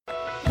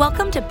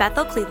Welcome to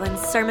Bethel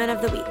Cleveland's Sermon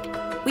of the Week.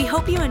 We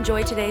hope you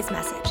enjoy today's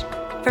message.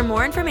 For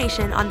more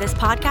information on this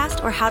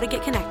podcast or how to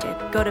get connected,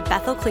 go to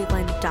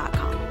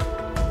bethelcleveland.com.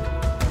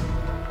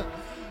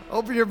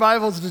 Open your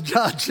Bibles to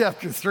John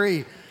chapter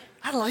 3.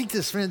 I like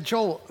this, man.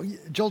 Joel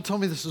told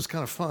me this was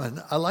kind of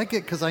fun. I like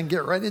it because I can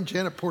get right in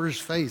Janet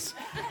Porter's face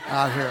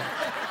out here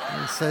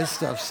and say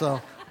stuff.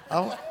 So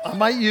I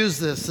might use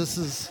this.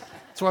 That's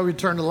why we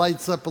turn the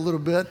lights up a little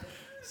bit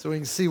so we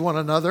can see one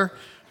another.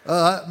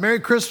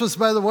 Merry Christmas,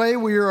 by the way.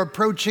 We are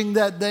approaching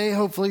that day.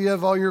 Hopefully you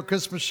have all your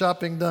Christmas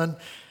shopping done.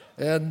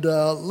 And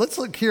let's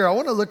look here. I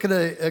want to look at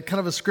a kind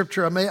of a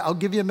scripture. I'll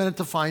give you a minute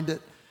to find it.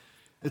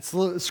 It's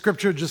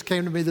scripture just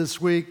came to me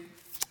this week.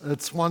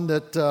 It's one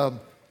that I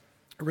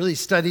really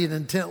studied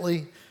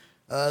intently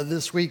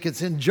this week.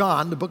 It's in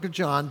John, the book of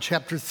John,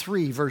 chapter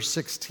 3, verse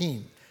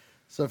 16.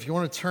 So if you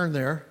want to turn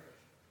there,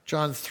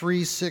 John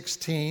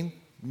 3:16.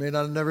 You may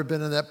not have never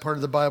been in that part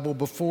of the Bible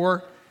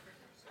before.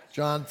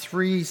 John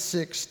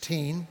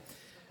 3:16.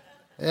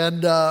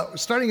 And we're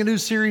starting a new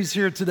series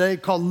here today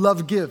called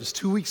Love Gives,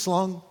 2 weeks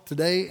long,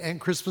 today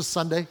and Christmas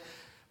Sunday.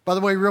 By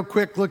the way, real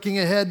quick, looking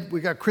ahead, we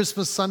got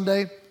Christmas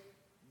Sunday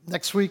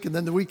next week, and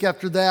then the week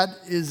after that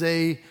is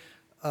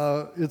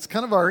it's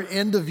kind of our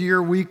end of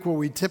year week where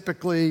we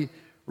typically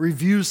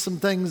review some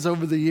things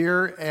over the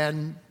year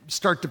and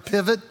start to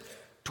pivot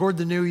toward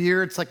the new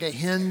year. It's like a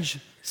hinge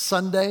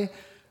Sunday.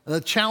 The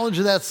challenge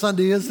of that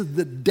Sunday is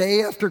the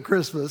day after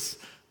Christmas.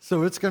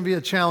 So it's going to be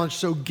a challenge.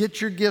 So get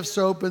your gifts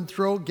open,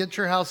 get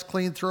your house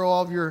clean, throw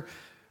all of your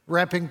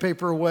wrapping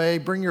paper away,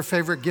 bring your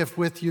favorite gift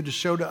with you to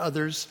show to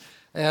others.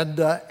 And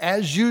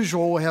as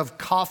usual, we'll have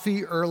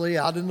coffee early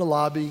out in the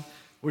lobby,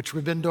 which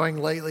we've been doing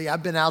lately.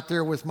 I've been out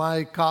there with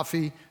my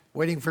coffee,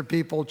 waiting for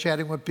people,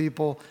 chatting with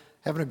people,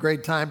 having a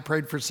great time,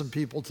 prayed for some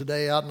people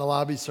today out in the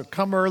lobby. So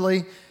come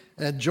early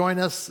and join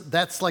us.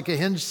 That's like a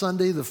hinge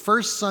Sunday. The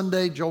first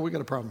Sunday, Joel, we got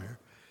a problem here.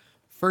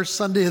 First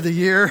Sunday of the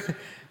year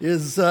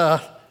is...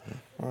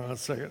 Hold on a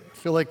second. I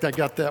feel like I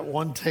got that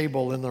one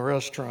table in the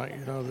restaurant,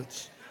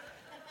 that's...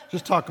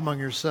 Just talk among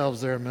yourselves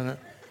there a minute.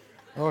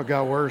 Oh, it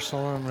got worse.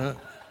 Hold on a minute.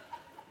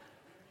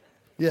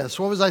 Yes,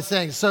 what was I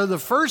saying? So the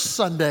first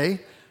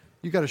Sunday,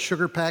 you got a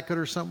sugar packet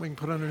or something we can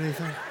put underneath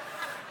there?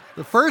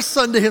 The first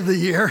Sunday of the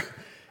year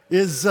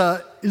is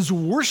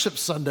Worship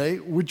Sunday,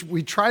 which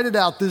we tried it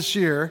out this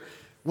year,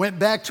 went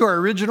back to our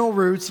original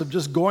roots of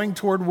just going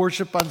toward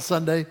worship on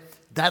Sunday.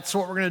 That's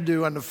what we're going to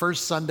do on the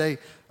first Sunday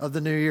of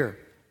the new year.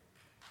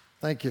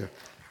 Thank you.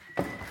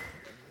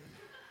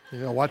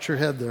 Watch your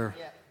head there.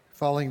 Yeah.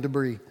 Falling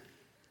debris.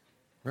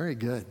 Very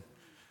good.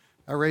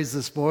 I raised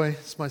this boy.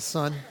 It's my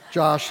son,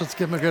 Josh. Let's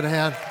give him a good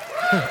hand.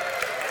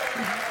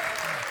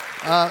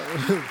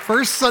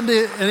 First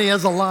Sunday, and he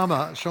has a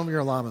llama. Show me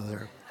your llama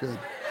there. Good.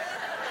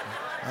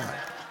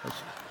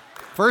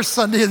 First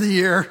Sunday of the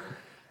year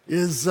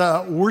is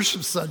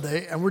Worship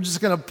Sunday, and we're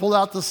just going to pull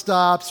out the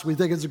stops. We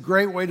think it's a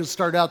great way to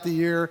start out the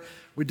year.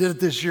 We did it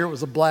this year. It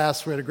was a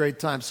blast. We had a great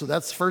time. So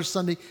that's first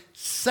Sunday.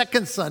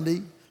 Second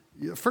Sunday,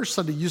 first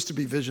Sunday used to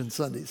be Vision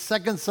Sunday.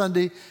 Second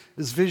Sunday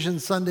is Vision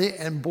Sunday,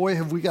 and boy,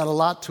 have we got a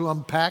lot to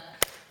unpack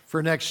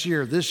for next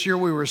year. This year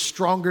we were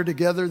stronger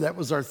together. That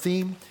was our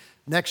theme.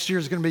 Next year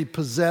is going to be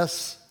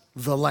Possess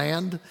the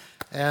Land,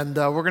 and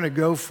we're going to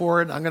go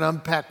for it. I'm going to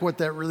unpack what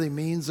that really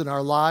means in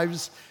our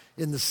lives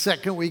in the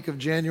second week of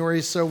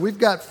January. So we've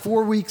got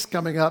 4 weeks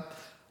coming up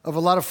of a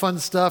lot of fun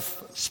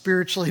stuff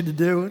spiritually to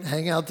do and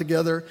hang out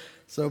together.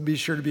 So be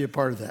sure to be a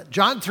part of that.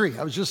 John 3,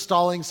 I was just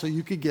stalling so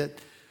you could get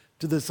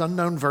to this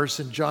unknown verse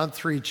in John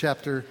 3,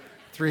 chapter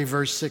 3,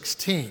 verse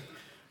 16.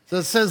 So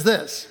it says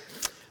this,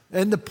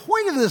 and the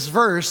point of this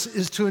verse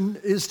is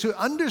to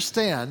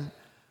understand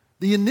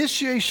the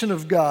initiation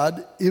of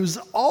God is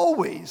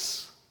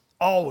always,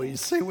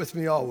 say it with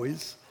me,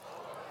 always,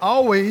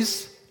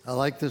 I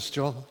like this,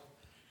 Joel.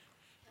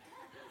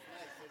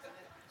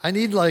 I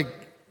need like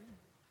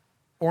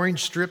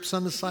orange strips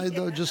on the side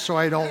though, just so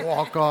I don't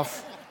walk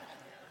off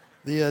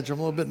the edge. I'm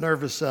a little bit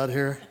nervous out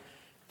here.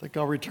 I think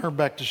I'll return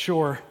back to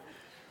shore.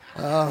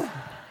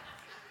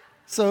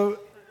 So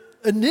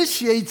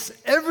initiates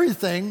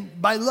everything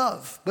by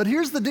love. But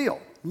here's the deal.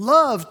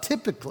 Love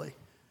typically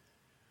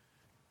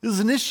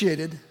is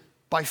initiated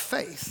by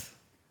faith.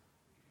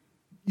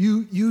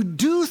 You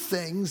do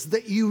things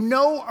that you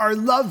know are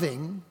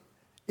loving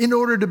in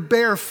order to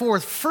bear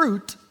forth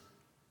fruit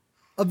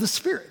of the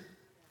Spirit.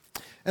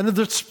 And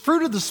the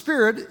fruit of the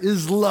Spirit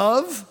is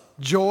love,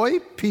 joy,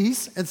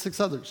 peace, and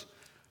 6 others.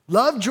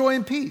 Love, joy,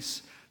 and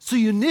peace. So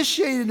you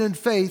initiate it in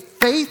faith.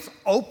 Faith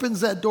opens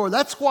that door.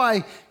 That's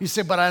why you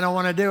say, but I don't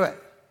want to do it.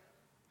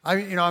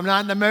 I'm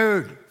not in the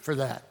mood for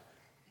that.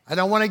 I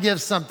don't want to give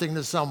something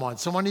to someone.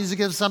 Someone needs to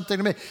give something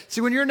to me.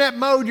 See, when you're in that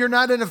mode, you're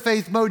not in a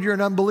faith mode, you're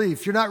in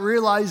unbelief. You're not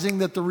realizing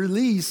that the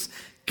release,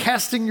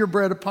 casting your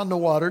bread upon the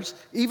waters,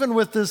 even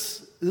with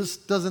this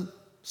doesn't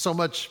so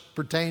much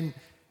pertain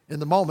in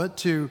the moment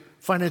to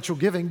financial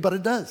giving, but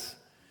it does.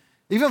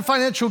 Even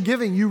financial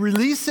giving, you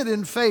release it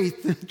in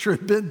faith. There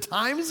have been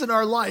times in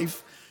our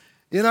life,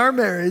 in our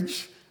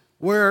marriage,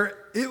 where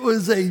it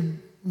was a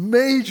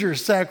major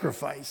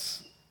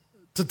sacrifice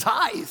to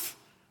tithe,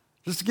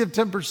 just to give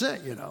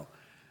 10%, you know.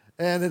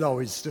 And it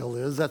always still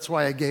is. That's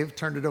why I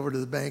turned it over to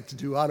the bank to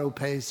do auto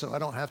pay so I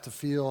don't have to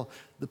feel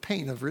the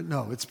pain of it.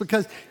 No, it's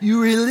because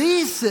you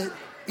release it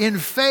in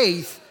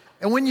faith.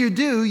 And when you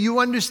do, you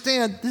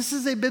understand this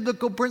is a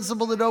biblical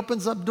principle that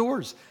opens up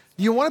doors.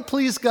 Do you want to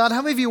please God?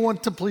 How many of you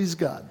want to please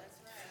God?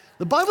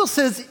 The Bible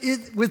says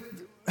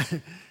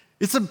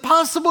it's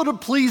impossible to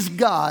please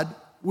God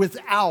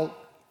without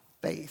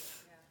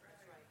faith.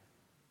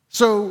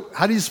 So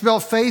how do you spell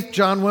faith?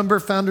 John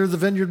Wimber, founder of the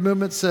Vineyard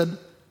Movement, said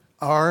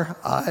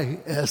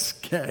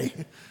R-I-S-K.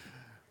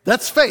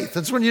 That's faith.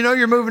 That's when you know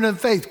you're moving in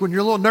faith, when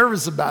you're a little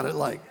nervous about it.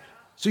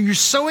 So you're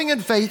sowing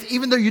in faith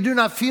even though you do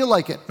not feel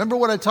like it. Remember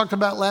what I talked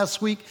about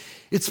last week?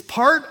 It's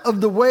part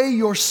of the way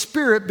your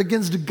spirit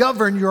begins to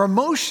govern your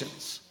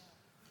emotions.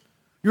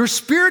 Your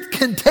spirit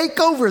can take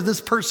over this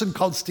person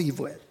called Steve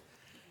Witt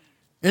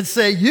and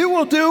say, you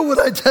will do what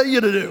I tell you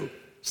to do,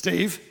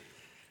 Steve.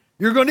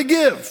 You're going to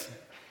give.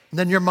 And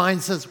then your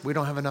mind says, we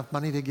don't have enough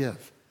money to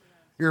give.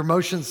 Your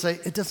emotions say,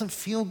 it doesn't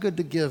feel good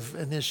to give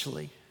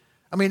initially.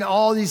 I mean,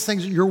 all these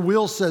things, your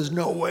will says,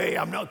 no way,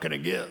 I'm not going to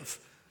give.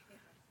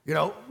 You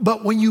know,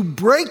 but when you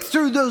break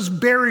through those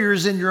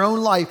barriers in your own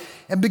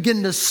life and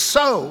begin to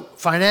sow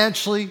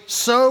financially,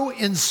 sow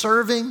in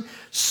serving,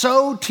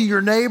 sow to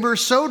your neighbor,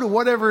 sow to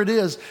whatever it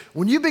is,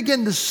 when you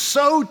begin to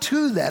sow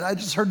to that, I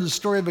just heard the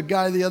story of a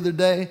guy the other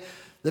day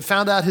that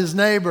found out his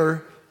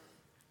neighbor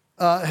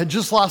had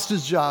just lost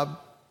his job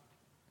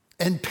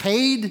and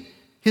paid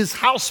his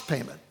house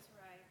payment.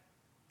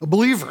 A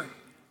believer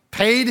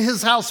paid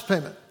his house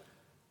payment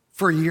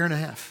for a year and a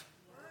half.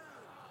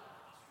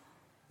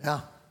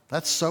 Yeah,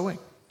 that's sowing.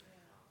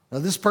 Now,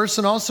 this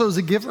person also is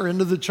a giver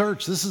into the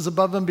church. This is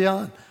above and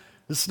beyond.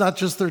 This is not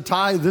just their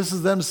tithe. This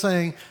is them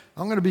saying,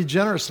 I'm going to be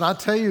generous. And I'll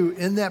tell you,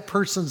 in that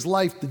person's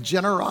life, the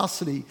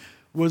generosity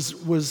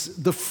was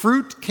the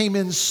fruit came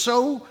in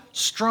so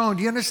strong.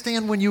 Do you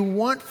understand when you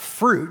want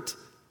fruit,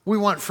 we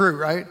want fruit,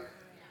 right?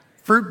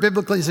 Fruit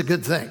biblically is a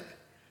good thing.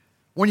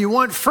 When you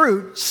want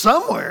fruit,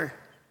 somewhere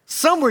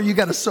you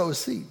got to sow a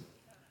seed.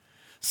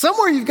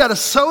 Somewhere you've got to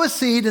sow a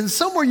seed, and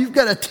somewhere you've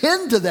got to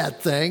tend to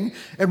that thing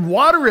and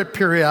water it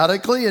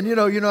periodically. And you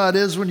know how it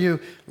is when you,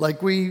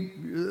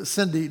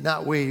 Cindy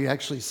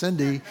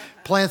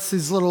plants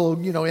these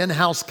little,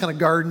 in-house kind of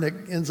garden that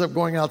ends up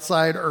going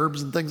outside,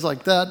 herbs and things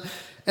like that.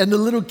 And the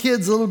little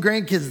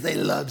grandkids, they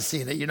love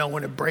seeing it.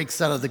 When it breaks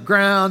out of the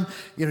ground,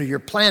 you're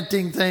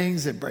planting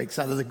things, it breaks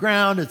out of the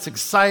ground. It's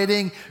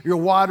exciting. You're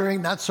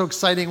watering. Not so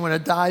exciting when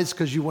it dies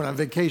because you went on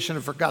vacation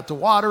and forgot to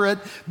water it.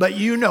 But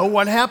you know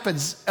what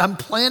happens. I'm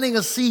planting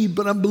a seed,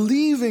 but I'm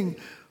believing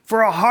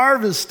for a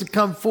harvest to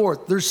come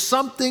forth. There's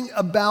something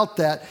about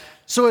that.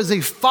 So as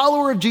a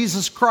follower of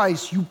Jesus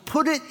Christ, you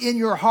put it in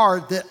your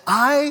heart that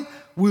I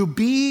will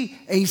be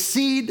a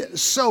seed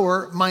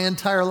sower my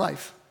entire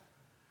life.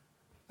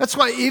 That's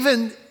why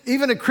even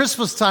at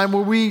Christmas time,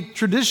 where we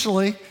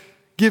traditionally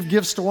give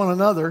gifts to one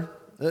another,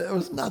 it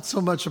was not so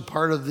much a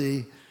part of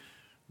the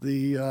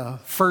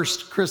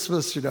first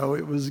Christmas. It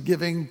was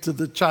giving to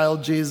the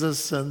child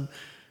Jesus, and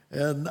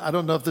I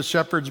don't know if the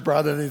shepherds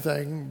brought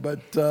anything, but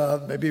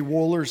maybe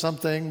wool or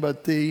something.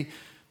 But the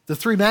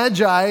three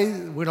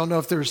magi, we don't know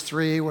if there's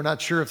three. We're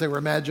not sure if they were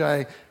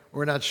magi.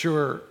 We're not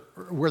sure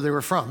where they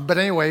were from. But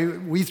anyway,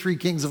 we three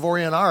kings of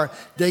Orient are.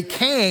 They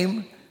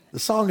came. The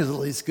song is at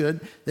least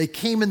good. They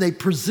came and they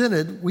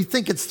presented. We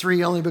think it's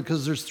three only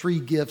because there's three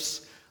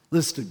gifts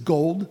listed: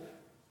 gold,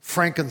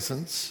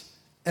 frankincense,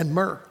 and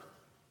myrrh.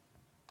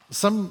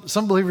 Some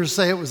believers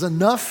say it was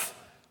enough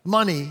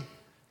money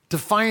to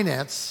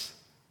finance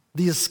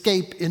the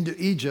escape into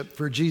Egypt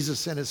for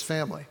Jesus and his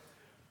family.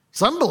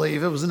 Some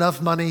believe it was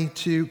enough money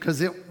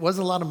because it was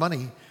a lot of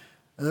money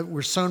that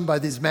were sown by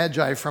these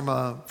magi from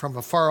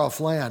a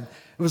far-off land.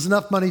 It was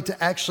enough money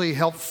to actually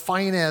help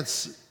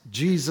finance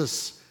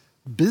Jesus'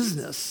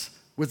 business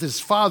with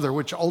his father,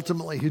 which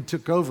ultimately he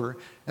took over,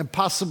 and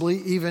possibly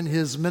even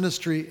his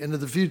ministry into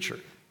the future.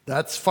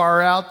 That's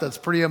far out. That's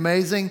pretty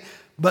amazing.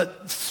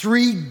 But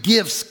three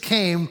gifts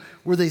came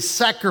where they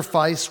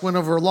sacrificed, went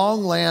over a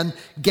long land,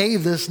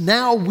 gave this.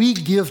 Now we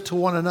give to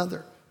one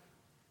another.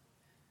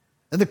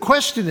 And the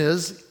question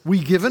is, we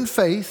give in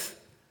faith,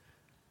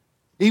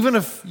 even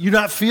if you're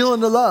not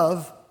feeling the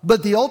love,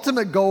 but the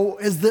ultimate goal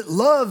is that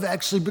love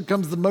actually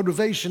becomes the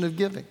motivation of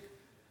giving.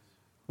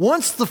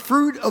 Once the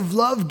fruit of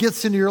love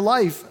gets into your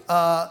life,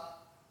 I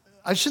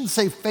shouldn't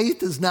say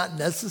faith is not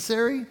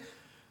necessary,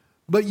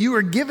 but you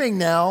are giving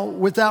now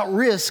without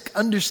risk,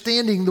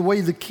 understanding the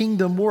way the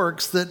kingdom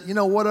works, that,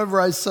 whatever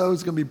I sow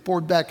is going to be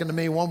poured back into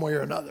me one way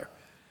or another.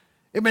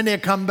 It may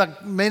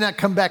not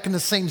come back in the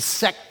same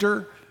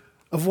sector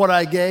of what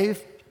I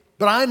gave,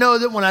 but I know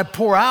that when I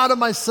pour out of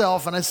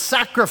myself and I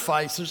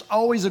sacrifice, there's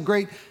always a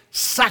great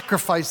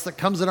sacrifice that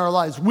comes in our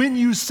lives. When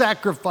you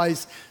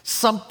sacrifice,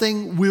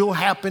 something will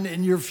happen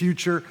in your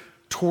future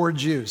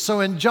towards you.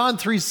 So in John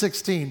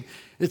 3:16,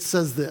 it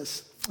says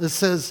this. It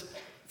says,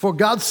 "For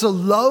God so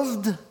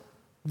loved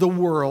the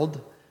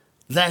world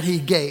that he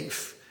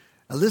gave."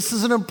 Now, this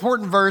is an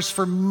important verse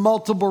for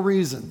multiple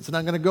reasons, and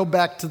I'm going to go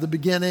back to the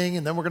beginning,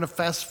 and then we're going to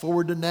fast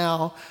forward to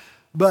now.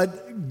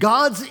 But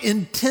God's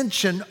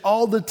intention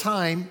all the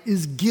time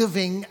is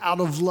giving out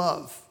of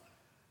love.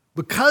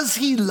 Because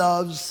he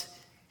loves,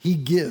 he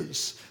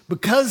gives.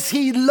 Because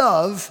he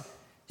loved,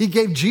 he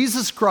gave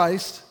Jesus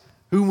Christ,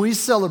 whom we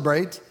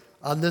celebrate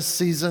on this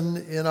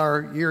season in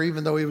our year,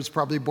 even though he was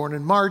probably born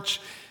in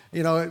March.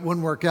 You know, it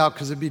wouldn't work out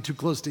because it'd be too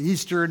close to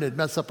Easter and it'd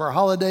mess up our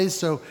holidays.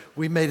 So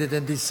we made it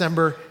in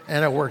December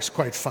and it works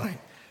quite fine.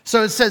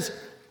 So it says,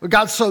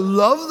 God so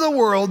loved the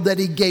world that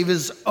he gave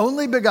his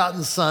only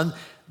begotten son,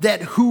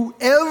 that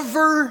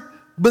whoever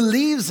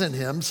believes in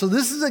him. So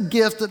this is a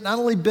gift that not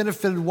only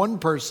benefited one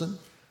person,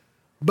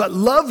 but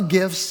love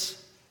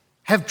gifts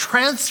have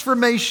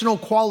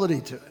transformational quality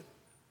to it.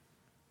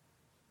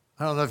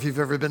 I don't know if you've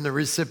ever been the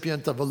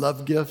recipient of a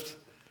love gift.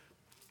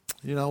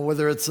 You know,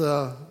 whether it's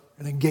an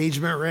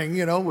engagement ring,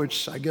 you know,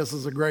 which I guess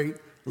is a great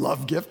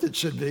love gift. It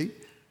should be.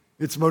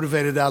 It's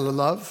motivated out of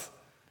love.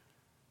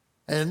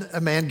 And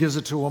a man gives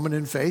it to a woman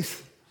in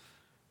faith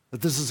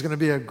that this is going to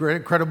be a great,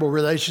 incredible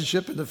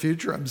relationship in the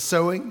future. I'm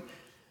sowing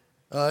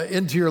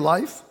into your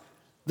life,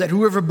 that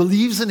whoever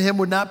believes in him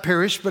would not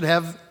perish but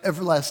have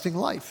everlasting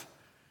life.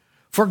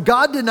 For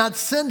God did not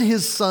send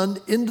his son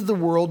into the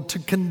world to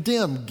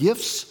condemn.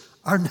 Gifts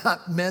are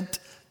not meant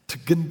to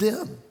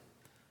condemn.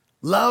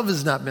 Love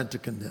is not meant to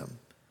condemn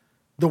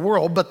the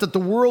world, but that the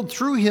world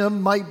through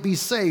him might be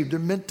saved. They're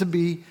meant to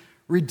be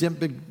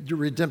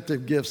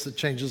redemptive gifts that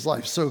change his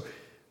life. So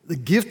the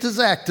gift is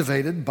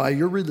activated by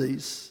your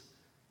release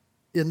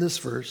in this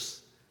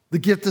verse. The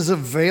gift is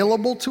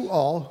available to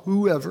all,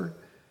 whoever.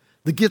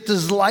 The gift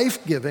is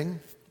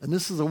life-giving. And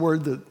this is a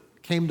word that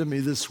came to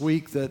me this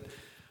week that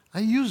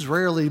I use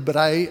rarely, but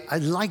I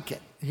like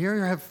it.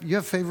 Here you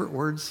have favorite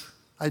words?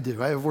 I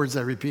do. I have words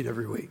I repeat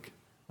every week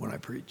when I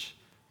preach.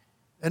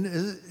 And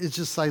it's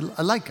just, I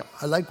like them.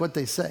 I like what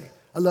they say.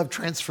 I love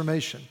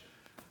transformation.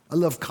 I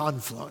love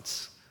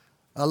confluence.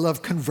 I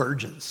love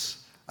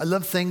convergence. I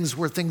love things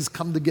where things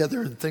come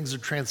together and things are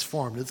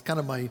transformed. It's kind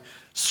of my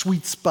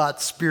sweet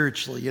spot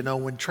spiritually, you know,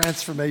 when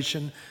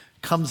transformation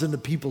comes into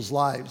people's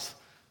lives.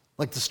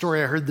 Like the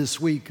story I heard this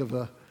week of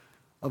a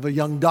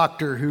young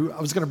doctor who,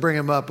 I was going to bring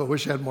him up, I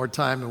wish I had more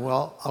time, and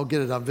well, I'll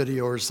get it on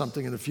video or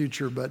something in the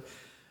future, but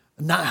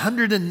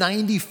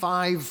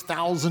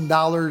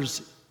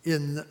 $195,000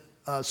 in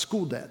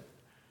school debt.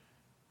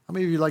 How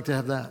many of you like to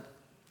have that?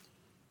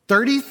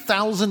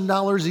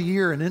 $30,000 a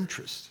year in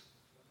interest.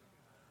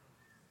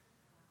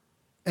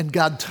 And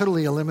God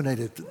totally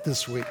eliminated it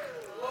this week.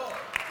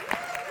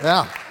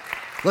 Yeah.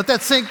 Let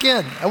that sink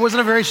in. That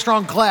wasn't a very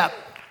strong clap.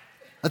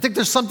 I think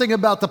there's something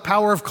about the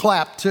power of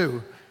clap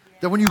too.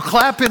 That when you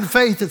clap in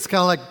faith, it's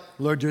kind of like,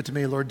 Lord, do it to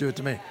me, Lord, do it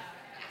to me.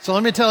 So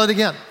let me tell it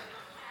again.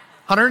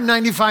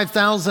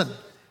 $195,000.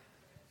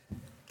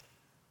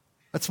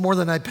 That's more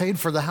than I paid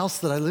for the house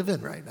that I live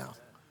in right now.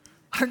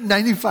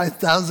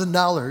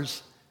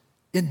 $195,000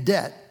 in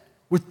debt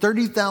with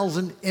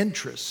 $30,000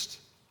 interest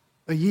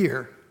a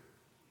year,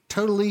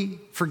 totally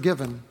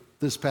forgiven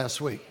this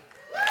past week.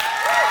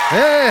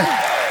 Yeah.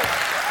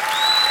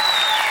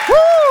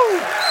 Woo!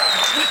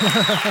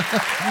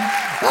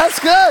 That's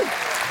good.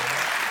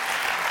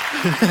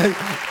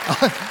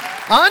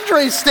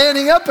 Andre's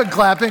standing up and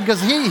clapping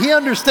because he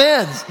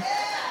understands.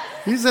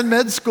 He's in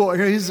med school.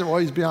 He's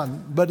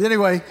beyond. But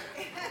anyway,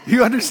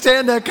 you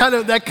understand that kind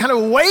of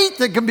weight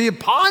that can be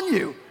upon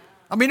you.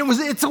 I mean,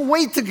 it's a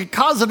weight that could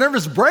cause a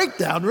nervous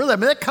breakdown, really. I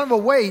mean, that kind of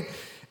a weight.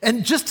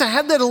 And just to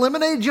have that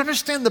eliminated, you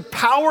understand the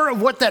power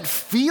of what that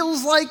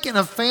feels like in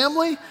a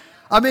family?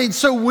 I mean,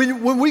 so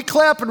when we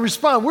clap and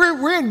respond,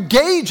 we're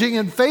engaging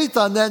in faith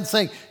on that and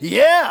saying,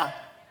 yeah.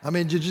 I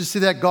mean, did you see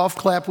that golf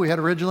clap we had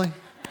originally?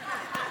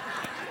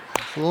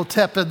 A little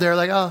tepid there,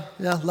 like, oh,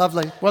 yeah,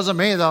 lovely. Wasn't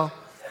me, though.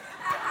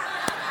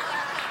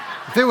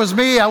 If it was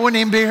me, I wouldn't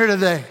even be here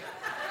today.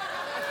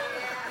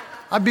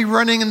 I'd be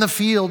running in the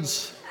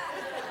fields,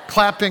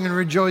 clapping and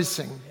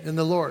rejoicing in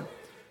the Lord.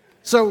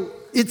 So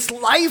it's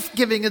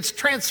life-giving, it's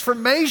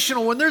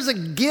transformational. When there's a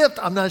gift,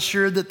 I'm not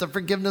sure that the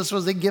forgiveness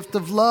was a gift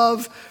of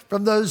love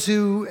from those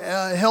who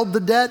held the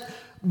debt,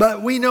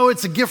 but we know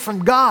it's a gift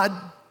from God,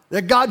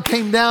 that God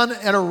came down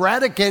and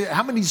eradicated.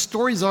 How many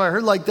stories have I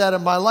heard like that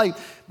in my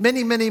life?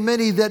 Many, many,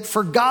 many, that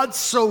for God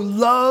so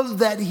loved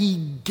that he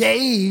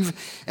gave,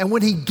 and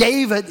when he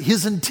gave it,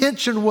 his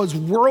intention was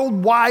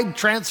worldwide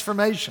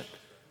transformation.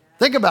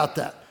 Think about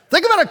that.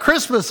 Think about a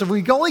Christmas if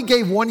we only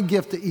gave one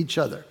gift to each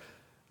other.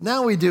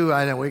 Now we do,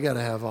 I know, we got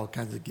to have all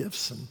kinds of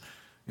gifts. And,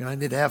 you know, I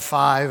need to have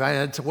 5. I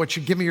had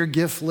to, give me your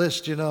gift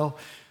list, you know.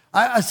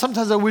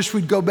 Sometimes I wish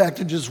we'd go back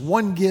to just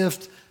one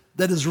gift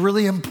that is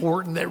really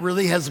important, that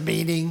really has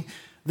meaning,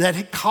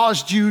 that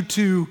caused you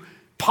to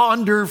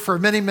ponder for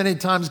many, many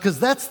times, because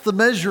that's the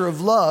measure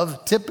of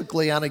love,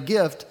 typically on a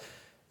gift,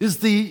 is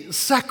the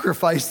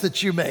sacrifice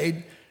that you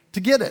made to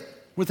get it.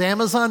 With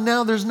Amazon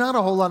now, there's not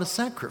a whole lot of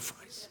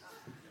sacrifice.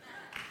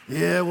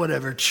 Yeah,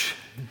 whatever.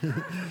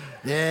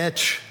 Yeah,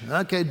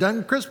 okay,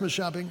 done Christmas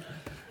shopping.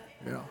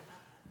 You know.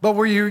 But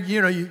where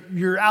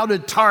you're out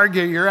at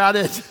Target, you're out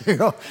at,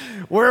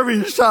 wherever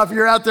you shop,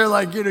 you're out there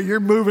like, you're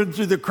moving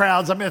through the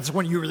crowds. I mean, it's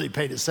when you really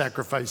pay to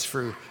sacrifice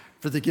for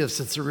the gifts.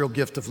 It's a real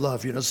gift of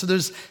love, So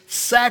there's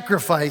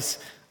sacrifice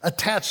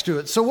attached to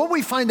it. So what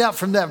we find out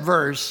from that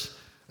verse,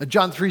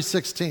 John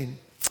 3:16,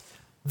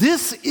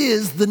 this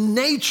is the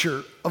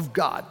nature of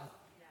God.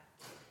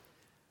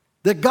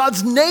 That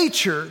God's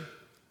nature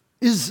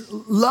is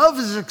love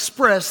is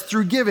expressed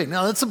through giving.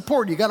 Now that's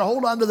important. You got to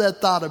hold on to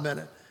that thought a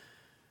minute.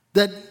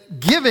 That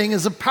giving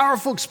is a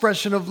powerful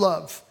expression of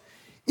love.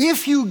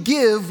 If you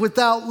give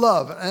without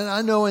love, and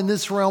I know in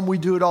this realm we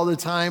do it all the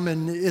time,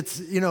 and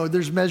it's,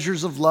 there's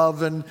measures of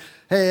love, and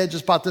hey, I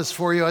just bought this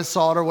for you, I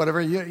saw it or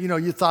whatever,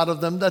 you thought of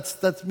them,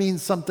 that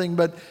means something,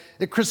 but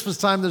at Christmas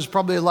time there's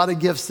probably a lot of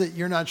gifts that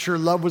you're not sure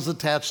love was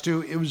attached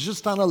to. It was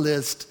just on a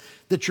list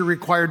that you're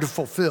required to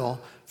fulfill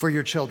for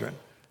your children.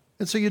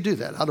 And so you do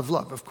that out of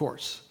love, of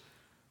course.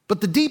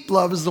 But the deep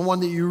love is the one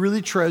that you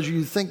really treasure,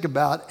 you think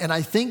about, and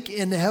I think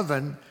in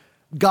heaven,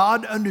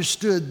 God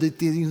understood that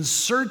the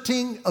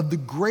inserting of the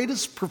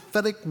greatest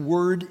prophetic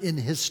word in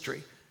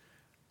history,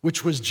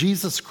 which was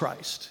Jesus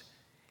Christ,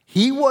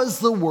 he was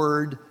the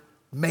Word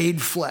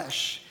made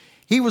flesh.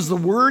 He was the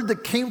Word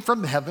that came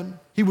from heaven.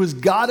 He was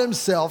God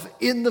himself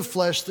in the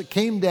flesh that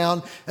came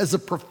down as a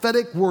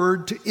prophetic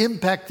word to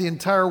impact the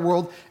entire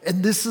world.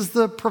 And this is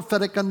the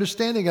prophetic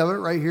understanding of it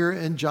right here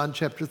in John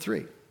chapter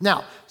 3.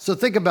 Now, so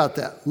think about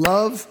that.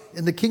 Love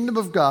in the kingdom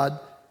of God,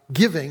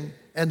 giving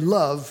and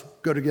love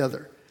go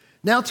together.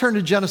 Now turn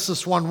to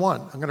Genesis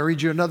 1:1. I'm going to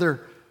read you another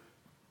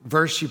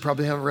verse you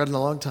probably haven't read in a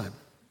long time.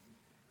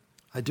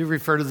 I do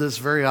refer to this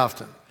very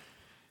often.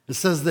 It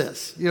says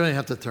this. You don't even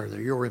have to turn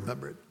there. You'll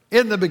remember it.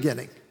 In the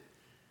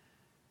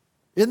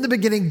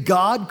beginning,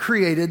 God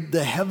created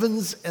the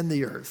heavens and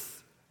the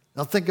earth.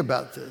 Now think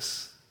about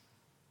this.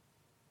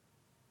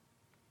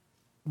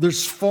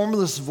 There's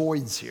formless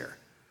voids here.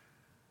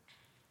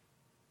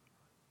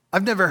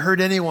 I've never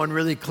heard anyone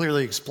really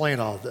clearly explain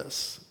all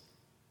this.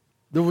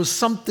 There was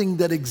something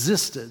that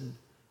existed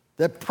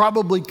that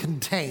probably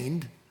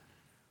contained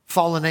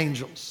fallen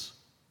angels,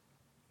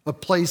 a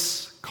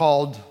place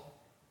called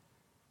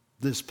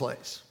this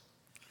place.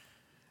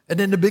 And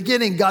in the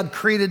beginning, God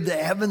created the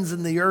heavens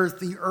and the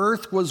earth. The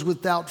earth was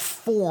without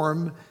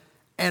form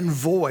and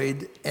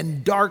void,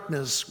 and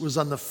darkness was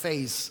on the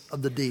face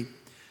of the deep.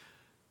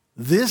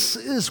 This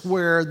is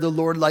where the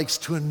Lord likes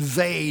to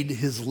invade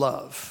his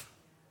love,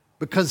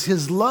 because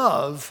his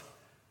love,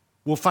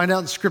 we'll find out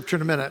in Scripture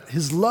in a minute,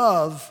 his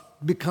love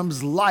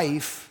becomes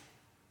life,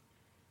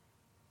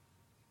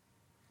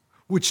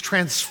 which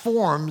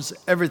transforms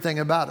everything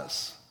about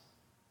us.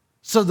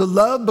 So the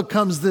love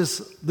becomes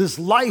this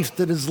life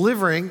that is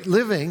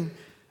living,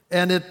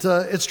 and it's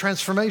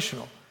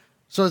transformational.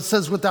 So it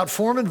says, without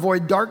form and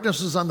void,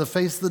 darkness was on the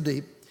face of the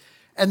deep,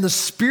 and the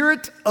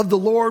Spirit of the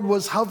Lord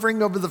was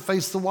hovering over the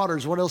face of the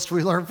waters. What else do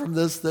we learn from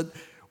this? That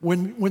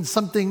when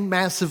something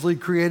massively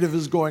creative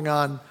is going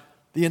on,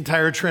 the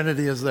entire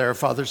Trinity is there,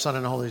 Father, Son,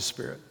 and Holy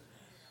Spirit.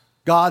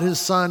 God, his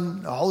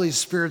Son, the Holy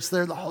Spirit's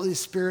there. The Holy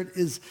Spirit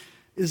is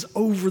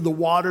over the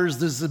waters.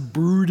 There's a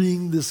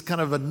brooding, this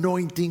kind of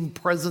anointing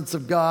presence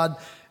of God.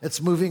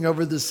 It's moving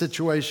over this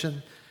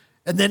situation.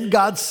 And then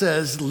God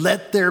says,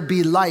 let there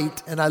be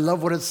light. And I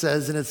love what it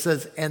says. And it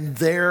says, and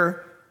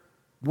there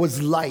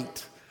was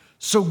light.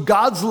 So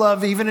God's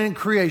love, even in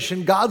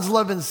creation, God's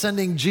love in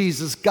sending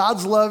Jesus,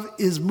 God's love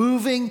is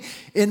moving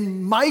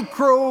in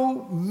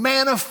micro,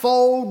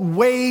 manifold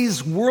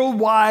ways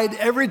worldwide.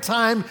 Every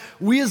time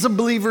we as a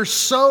believer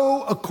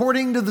sow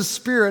according to the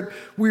Spirit,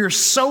 we are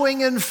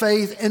sowing in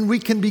faith, and we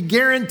can be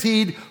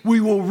guaranteed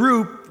we will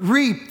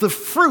reap the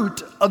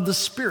fruit of the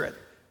Spirit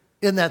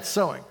in that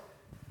sowing.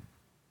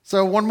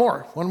 So one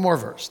more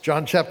verse,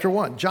 John chapter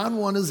 1. John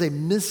 1 is a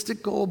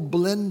mystical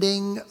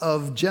blending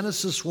of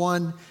Genesis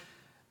 1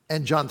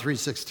 and John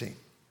 3:16.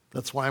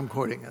 That's why I'm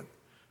quoting it.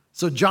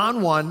 So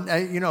John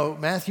 1,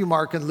 Matthew,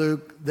 Mark, and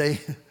Luke, they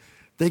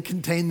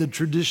contain the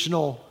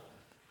traditional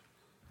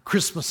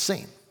Christmas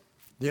scene,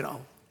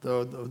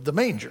 the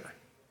manger,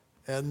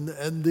 and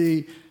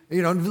the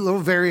little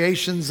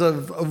variations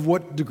of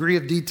what degree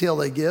of detail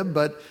they give.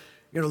 But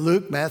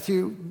Luke and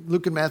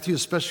Matthew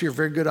especially are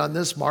very good on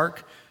this.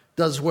 Mark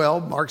does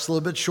well. Mark's a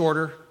little bit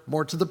shorter,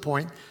 more to the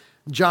point.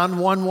 John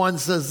 1:1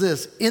 says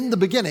this, in the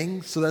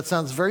beginning, so that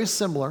sounds very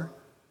similar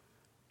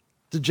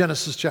to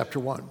Genesis chapter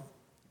 1.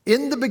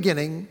 In the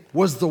beginning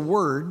was the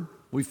Word.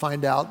 We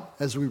find out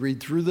as we read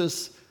through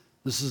this.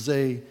 This is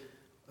a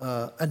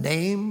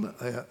name.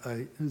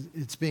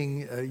 It's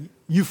being a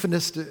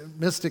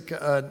euphemistic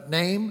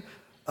name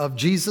of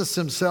Jesus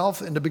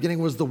himself. In the beginning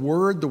was the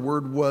Word. The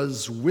Word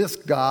was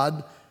with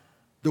God.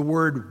 The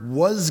Word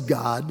was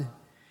God.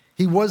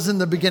 He was in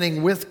the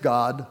beginning with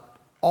God.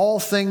 All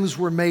things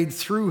were made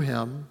through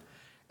him,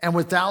 and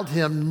without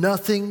him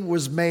nothing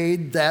was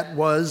made that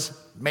was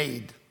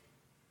made.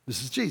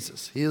 This is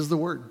Jesus. He is the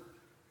Word.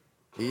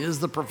 He is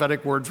the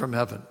prophetic word from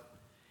heaven.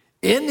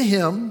 In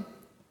him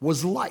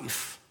was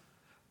life.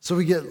 So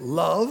we get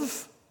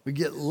love, we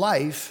get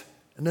life,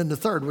 And then the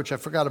third, which I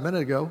forgot a minute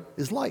ago,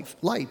 is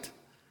light.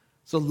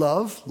 So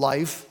love,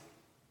 life,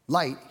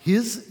 light.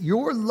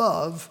 Your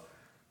love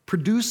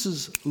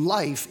produces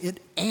life. It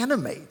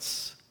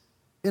animates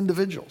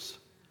individuals.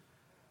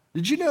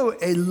 Did you know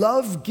a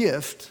love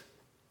gift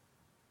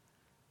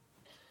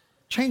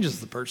changes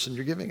the person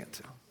you're giving it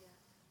to?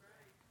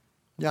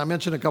 Yeah, I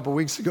mentioned a couple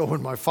weeks ago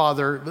when my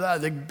father,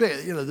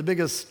 the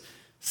biggest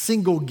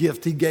single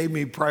gift he gave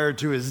me prior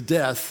to his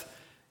death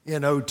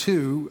in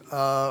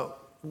 2002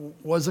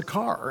 was a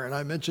car. And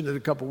I mentioned it a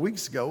couple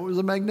weeks ago. It was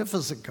a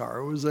magnificent car.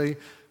 It was a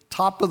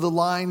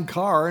top-of-the-line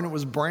car, and it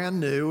was brand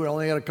new. It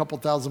only had a couple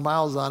thousand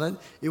miles on it.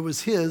 It was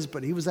his,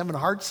 but he was having a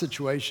heart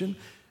situation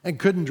and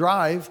couldn't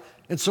drive.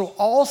 And so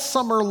all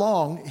summer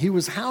long, he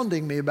was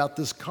hounding me about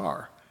this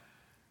car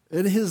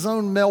in his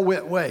own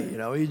male-wit way.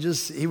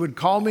 He would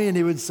call me and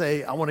he would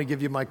say, I want to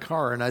give you my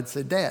car. And I'd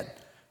say, Dad,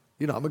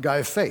 I'm a guy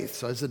of faith.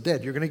 So I said,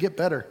 Dad, you're going to get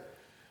better.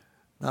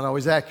 Not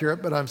always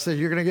accurate, but I'm saying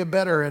you're going to get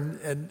better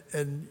and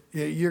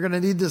you're going to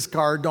need this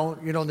car.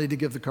 You don't need to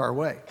give the car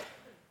away.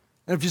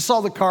 And if you saw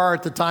the car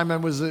at the time,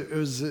 it was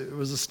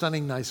a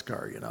stunning, nice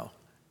car,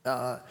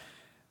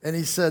 And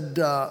he said,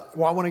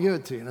 well, I want to give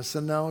it to you. And I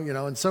said, no,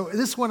 And so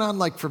this went on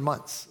like for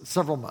months,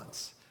 several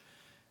months,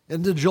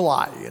 into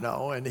July,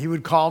 And he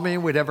would call me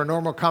and we'd have our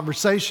normal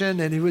conversation.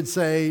 And he would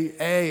say,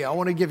 hey, I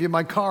want to give you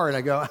my car. And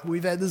I go,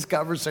 we've had this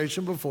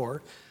conversation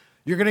before.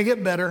 You're going to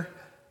get better.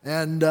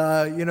 And,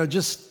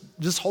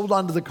 just hold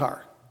on to the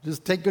car.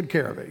 Just take good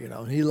care of it,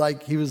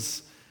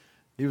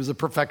 He was a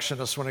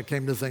perfectionist when it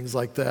came to things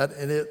like that.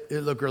 And it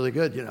looked really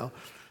good,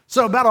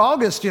 So about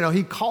August,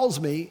 he calls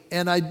me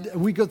and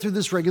we go through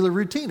this regular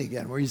routine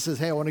again where he says,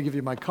 hey, I want to give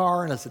you my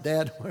car. And I said,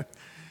 Dad,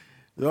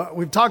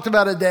 we've talked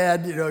about it,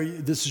 Dad.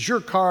 This is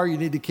your car. You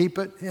need to keep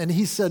it. And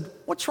he said,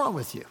 what's wrong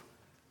with you?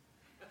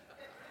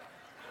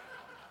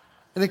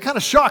 And it kind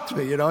of shocked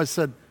me. I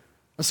said,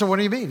 what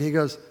do you mean? He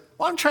goes,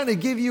 well, I'm trying to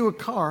give you a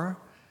car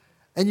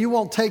and you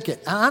won't take it.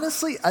 And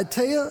honestly, I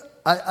tell you,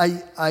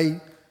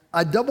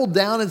 I doubled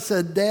down and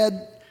said,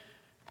 Dad,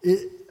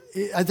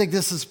 I think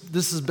this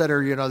is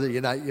better, that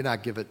you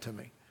not give it to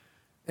me.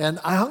 And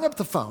I hung up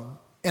the phone.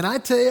 And I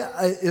tell you,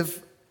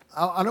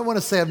 I don't want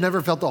to say I've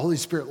never felt the Holy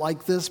Spirit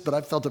like this, but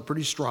I felt it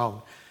pretty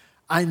strong.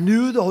 I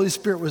knew the Holy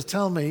Spirit was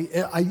telling me.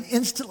 I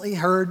instantly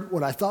heard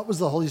what I thought was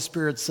the Holy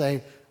Spirit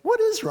say, what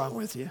is wrong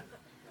with you?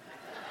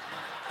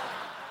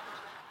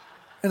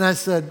 And I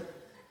said,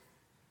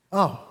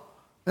 oh.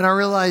 And I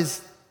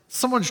realized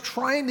someone's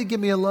trying to give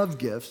me a love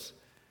gift.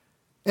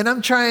 And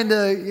I'm trying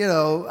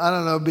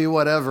to, be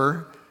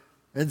whatever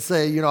and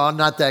say, I'm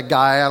not that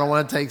guy. I don't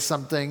want to take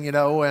something,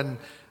 and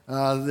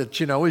that,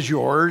 is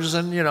yours.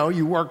 And,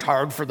 you worked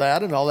hard for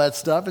that and all that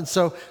stuff. And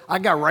so I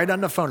got right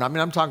on the phone. I mean,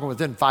 I'm talking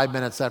within 5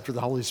 minutes after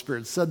the Holy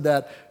Spirit said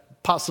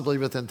that, possibly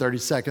within 30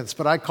 seconds.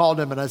 But I called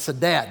him and I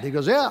said, Dad. He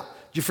goes, yeah.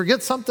 Did you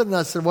forget something? And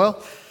I said,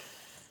 well,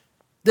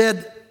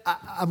 Dad,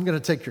 I'm going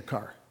to take your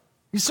car.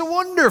 He's so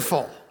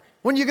wonderful.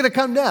 When are you going to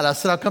come down? I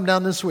said, I'll come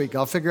down this week.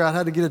 I'll figure out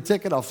how to get a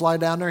ticket. I'll fly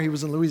down there. He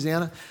was in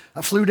Louisiana.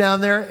 I flew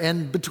down there,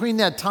 and between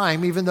that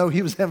time, even though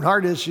he was having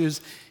heart issues,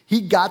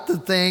 he got the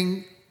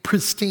thing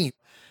pristine.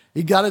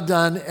 He got it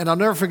done, and I'll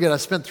never forget, I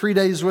spent 3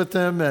 days with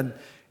him, and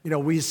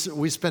we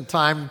spent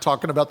time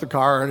talking about the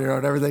car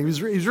and everything. He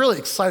was really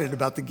excited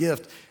about the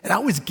gift, and I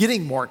was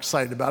getting more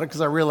excited about it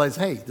because I realized,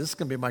 hey, this is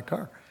going to be my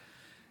car.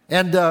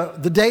 And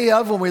the day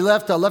of when we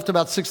left, I left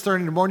about 6:30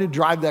 in the morning to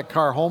drive that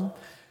car home.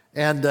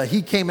 And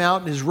he came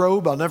out in his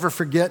robe. I'll never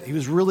forget. He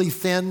was really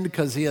thin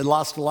because he had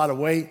lost a lot of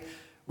weight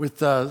with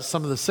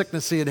some of the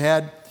sickness he had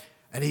had.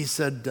 And he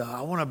said,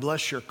 I want to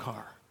bless your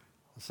car.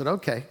 I said,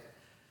 okay.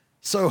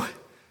 So I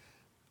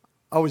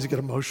always get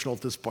emotional at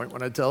this point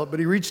when I tell it,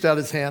 but he reached out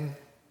his hand.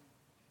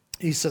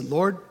 He said,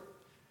 Lord.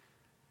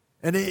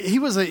 And he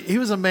was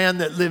a man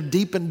that lived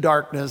deep in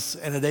darkness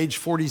and at age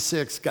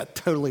 46 got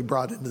totally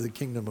brought into the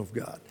kingdom of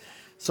God.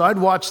 So I'd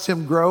watched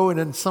him grow and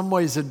in some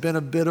ways had been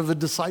a bit of a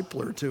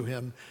discipler to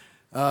him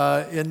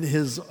in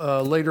his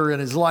later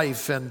in his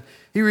life. And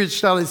he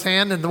reached out his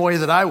hand in the way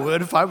that I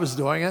would if I was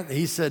doing it.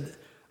 He said,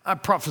 I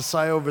prophesy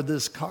over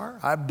this car.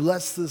 I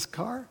bless this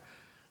car,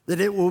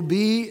 that it will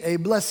be a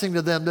blessing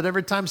to them, that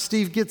every time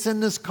Steve gets in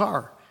this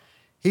car,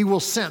 he will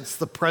sense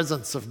the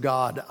presence of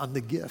God on the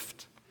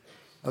gift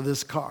of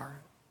this car.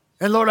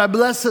 And Lord, I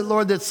bless it,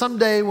 Lord, that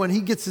someday when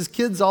he gets his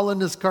kids all in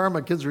this car, my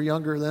kids were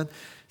younger then,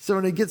 so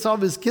when he gets all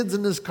of his kids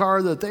in this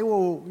car, that they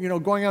will,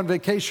 going on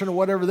vacation or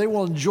whatever, they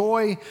will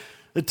enjoy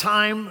the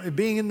time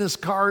being in this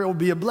car. It will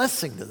be a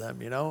blessing to them,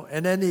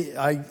 And then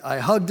I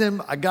hugged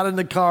him. I got in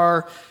the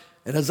car.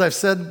 And as I've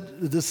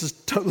said, this is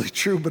totally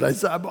true,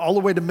 but I'm all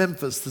the way to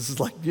Memphis. This is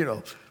like,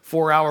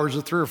 4 hours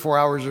or 3 or 4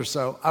 hours or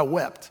so. I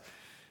wept.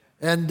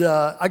 And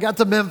I got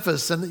to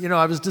Memphis, and,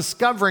 I was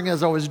discovering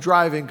as I was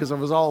driving, because I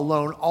was all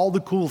alone, all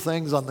the cool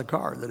things on the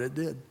car that it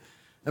did.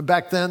 And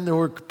back then, there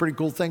were pretty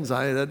cool things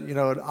on it. It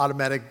had,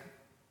 automatic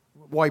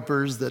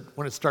wipers that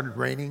when it started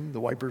raining, the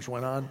wipers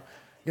went on.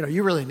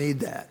 You really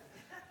need that.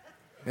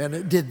 And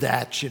it did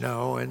that,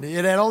 and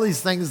it had all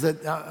these things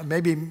that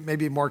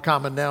maybe more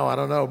common now, I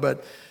don't know.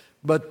 But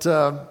But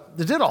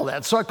they did all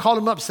that. So I called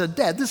him up and said,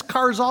 Dad, this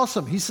car is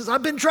awesome. He says,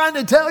 I've been trying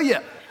to tell you.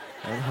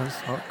 I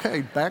said,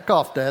 okay, back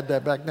off, Dad,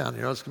 back down.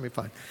 It's going to be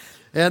fine.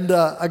 And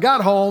I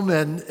got home,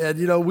 and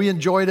we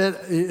enjoyed it.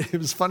 It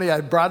was funny.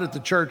 I brought it to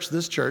church,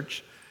 this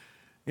church.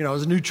 I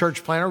was a new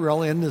church planner. We were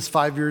only in this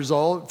 5 years,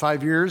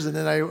 and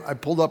then I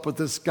pulled up with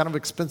this kind of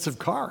expensive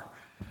car.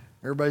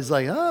 Everybody's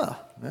like, oh,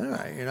 all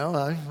right,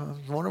 I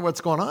wonder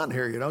what's going on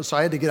here, So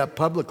I had to get up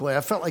publicly.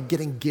 I felt like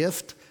getting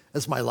gift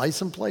as my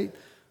license plate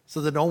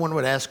so that no one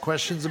would ask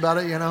questions about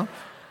it,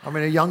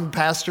 a young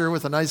pastor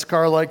with a nice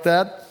car like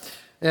that.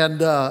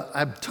 And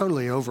I'm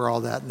totally over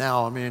all that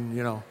now.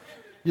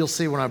 You'll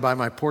see when I buy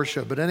my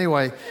Porsche. But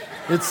anyway,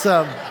 it's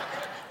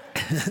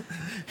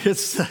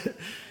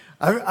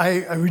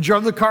we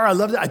drove the car. I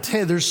loved it. I tell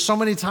you, there's so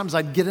many times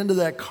I'd get into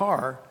that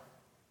car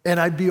and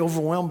I'd be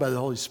overwhelmed by the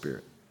Holy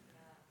Spirit.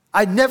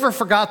 I never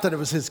forgot that it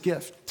was his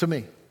gift to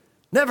me.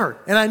 Never.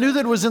 And I knew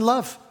that it was in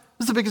love. It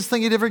was the biggest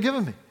thing he'd ever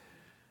given me.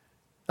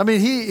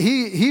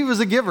 He was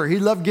a giver. He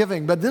loved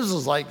giving, but this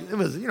was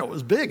it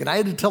was big. And I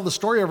had to tell the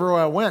story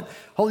everywhere I went.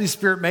 Holy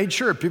Spirit made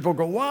sure. People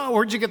go, wow,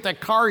 where'd you get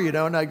that car,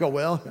 And I go,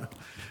 well,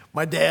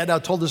 my dad, I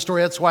told the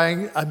story. That's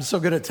why I'm so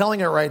good at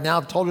telling it right now.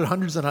 I've told it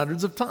hundreds and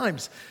hundreds of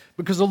times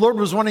because the Lord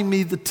was wanting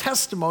me, the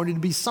testimony, to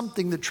be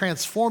something that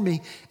transformed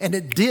me, and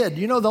it did.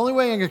 The only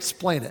way I can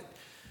explain it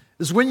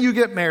is when you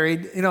get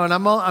married, and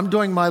I'm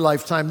doing my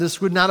lifetime.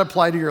 This would not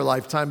apply to your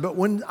lifetime, but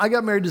when I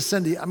got married to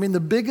Cindy, the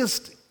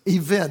biggest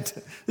event,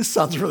 this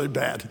sounds really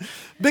bad,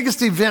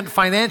 biggest event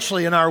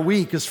financially in our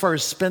week as far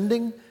as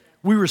spending,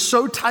 we were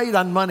so tight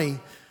on money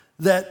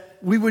that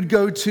we would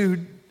go to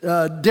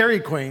Dairy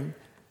Queen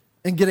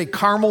and get a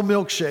caramel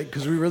milkshake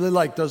because we really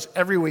liked those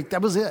every week.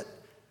 That was it.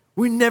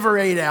 We never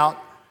ate out.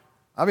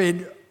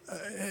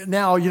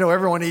 Now,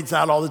 everyone eats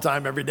out all the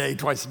time, every day,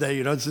 twice a day.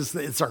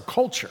 It's our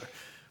culture.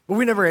 But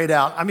we never ate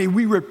out.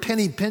 We were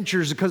penny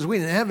pinchers because we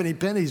didn't have any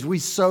pennies. We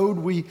sowed.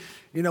 We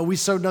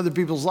sowed in other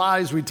people's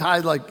lives. We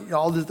tied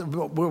all this.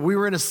 We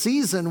were in a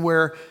season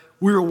where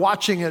we were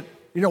watching it,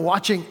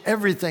 watching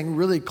everything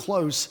really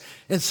close.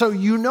 And so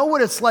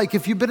what it's like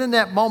if you've been in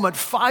that moment.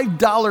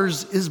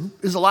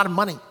 $5 is a lot of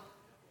money.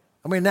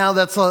 Now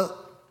that's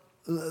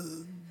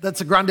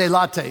a grande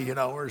latte,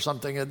 or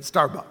something at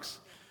Starbucks.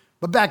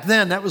 But back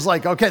then that was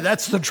okay,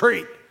 that's the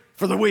treat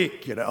for the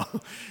week,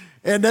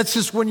 And that's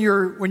just when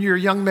you're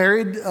young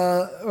married,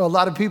 a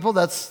lot of people,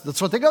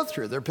 that's what they go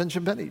through. They're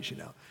pinching pennies,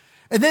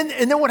 And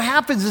then what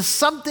happens is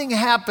something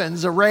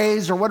happens, a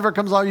raise or whatever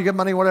comes along, you get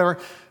money, whatever,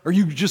 or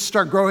you just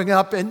start growing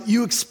up and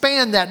you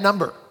expand that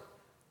number.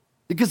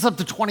 It gets up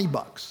to $20.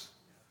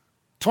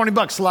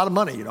 $20 is a lot of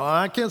money,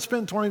 I can't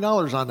spend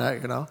 $20 on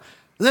that, And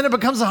then it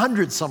becomes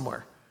 100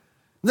 somewhere.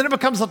 And then it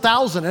becomes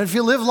 1,000. And if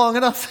you live long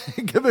enough,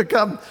 it can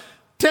become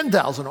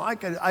 10,000. I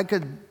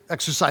could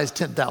exercise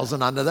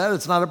 10,000 onto that.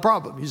 It's not a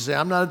problem. You say,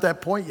 I'm not at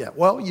that point yet.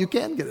 Well, you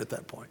can get at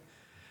that point.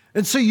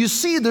 And so you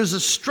see there's a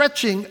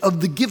stretching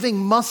of the giving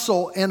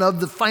muscle and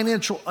of the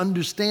financial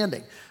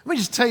understanding. Let me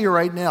just tell you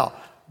right now,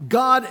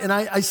 God, and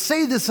I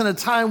say this in a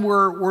time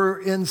where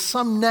we're in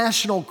some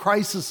national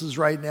crises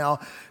right now,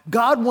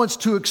 God wants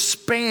to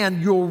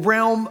expand your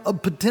realm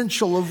of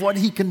potential of what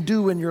he can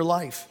do in your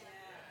life.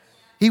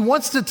 He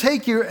wants to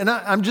take you, and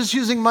I'm just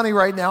using money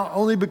right now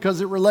only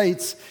because it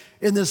relates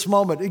in this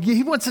moment.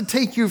 He wants to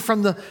take you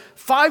from the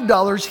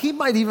 $5. He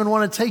might even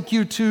want to take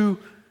you to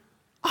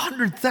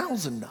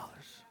 $100,000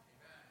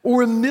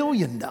 or $1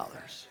 million.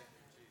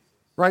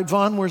 Right,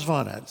 Vaughn? Where's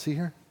Vaughn at? Is he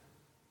here?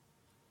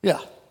 Yeah.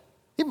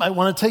 He might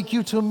want to take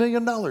you to $1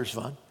 million,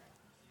 Vaughn.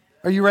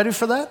 Are you ready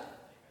for that?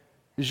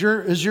 Is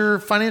your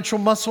financial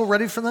muscle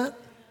ready for that?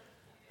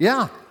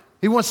 Yeah.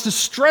 He wants to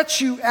stretch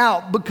you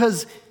out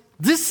because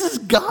this is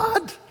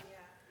God.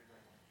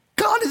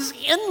 God is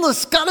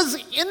endless. God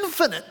is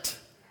infinite.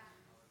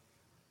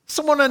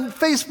 Someone on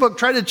Facebook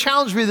tried to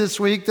challenge me this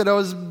week that I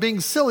was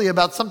being silly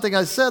about something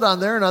I said on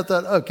there, and I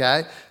thought,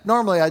 okay,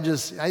 normally I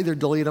either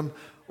delete them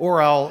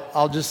or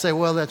I'll just say,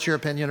 well, that's your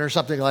opinion or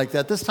something like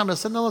that. This time I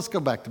said, no, let's go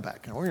back to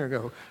back. And we're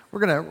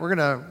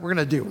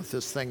gonna deal with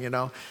this thing,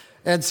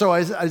 And so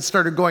I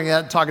started going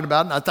out and talking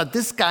about it, and I thought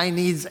this guy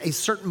needs a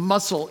certain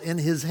muscle in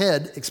his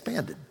head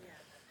expanded.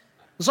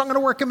 So I'm going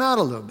to work him out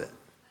a little bit.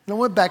 And I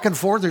went back and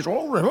forth.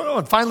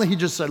 And finally he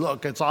just said,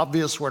 look, it's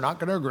obvious we're not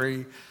going to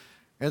agree.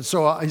 And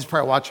so he's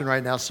probably watching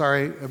right now.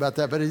 Sorry about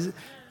that. But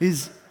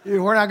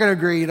we're not going to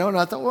agree, And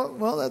I thought,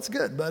 well, that's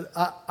good. But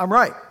I'm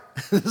right.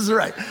 This is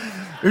right.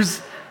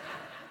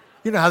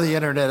 You know how the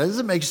internet is.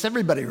 It makes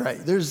everybody right.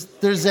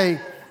 There's an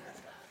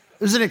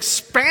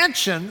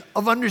expansion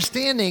of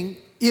understanding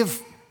because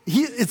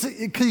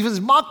he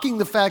was mocking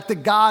the fact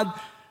that God,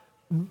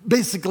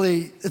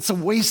 basically, it's a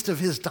waste of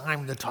his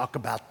time to talk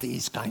about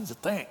these kinds of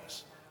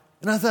things.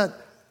 And I thought,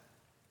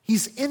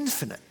 he's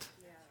infinite.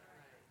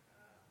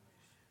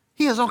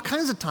 He has all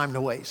kinds of time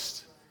to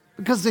waste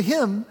because to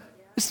him,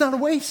 it's not a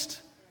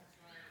waste.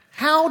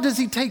 How does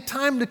he take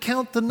time to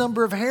count the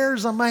number of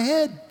hairs on my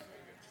head?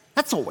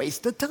 That's a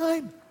waste of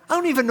time. I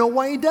don't even know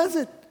why he does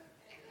it.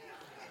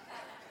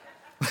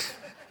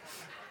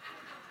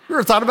 You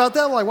ever thought about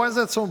that? Like, why is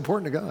that so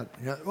important to God?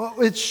 Yeah. Well,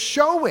 it's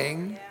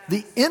showing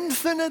the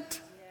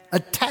infinite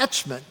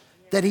attachment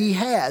that he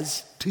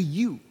has to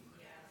you.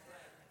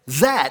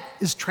 That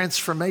is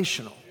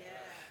transformational.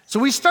 So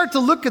we start to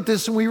look at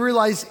this and we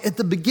realize at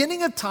the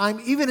beginning of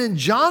time, even in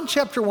John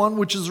chapter 1,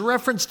 which is a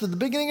reference to the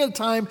beginning of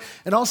time,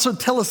 and also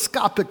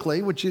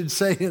telescopically, which you'd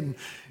say in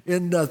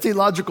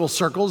theological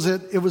circles,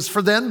 it was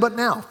for then but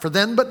now, for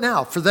then but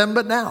now, for then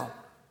but now.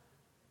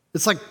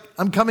 It's like,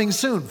 I'm coming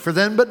soon, for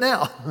then but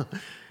now.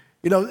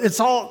 It's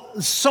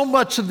all, so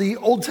much of the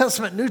Old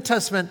Testament, New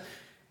Testament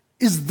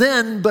is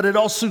then, but it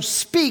also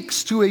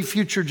speaks to a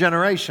future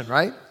generation,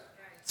 right?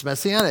 It's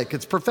messianic,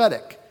 it's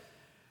prophetic.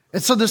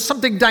 And so there's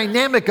something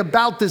dynamic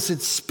about this.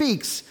 It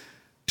speaks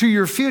to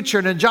your future.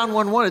 And in John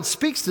 1:1, it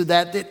speaks to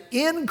that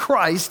in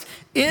Christ,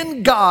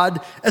 in God,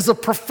 as a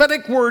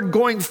prophetic word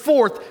going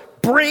forth,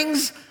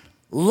 brings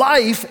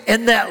life,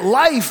 and that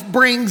life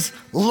brings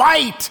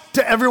light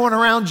to everyone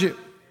around you.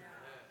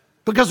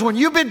 Because when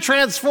you've been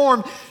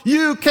transformed,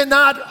 you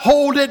cannot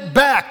hold it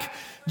back.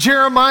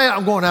 Jeremiah,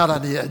 I'm going out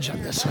on the edge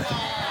on this one.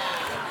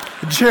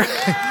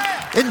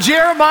 In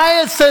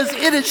Jeremiah, it says,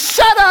 it is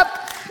shut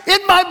up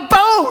in my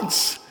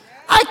bones.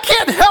 I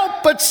can't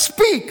help but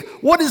speak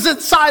what is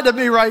inside of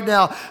me right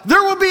now.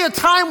 There will be a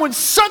time when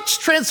such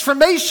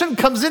transformation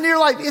comes into your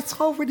life. It's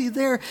already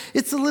there.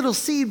 It's a little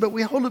seed, but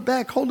we hold it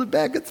back, hold it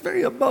back. It's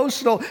very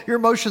emotional. Your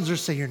emotions are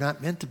saying, you're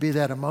not meant to be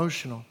that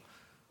emotional.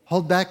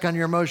 Hold back on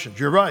your emotions.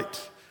 You're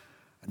right.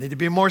 I need to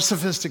be more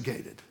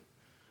sophisticated.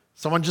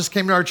 Someone just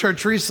came to our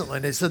church recently,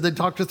 and they said they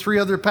talked to 3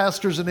 other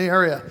pastors in the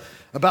area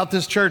about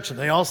this church, and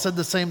they all said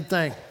the same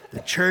thing.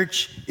 The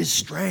church is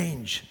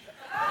strange.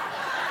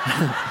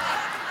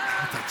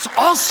 That's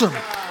awesome.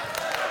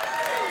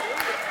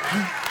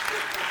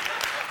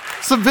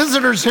 Some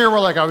visitors here were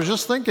like, I was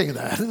just thinking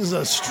that. This is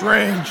a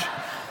strange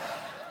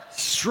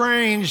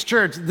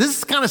church. This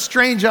is kind of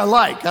strange I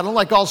like. I don't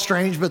like all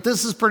strange, but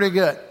this is pretty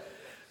good.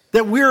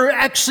 That we're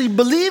actually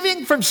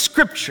believing from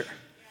Scripture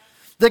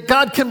that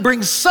God can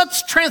bring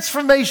such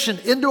transformation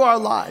into our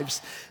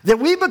lives that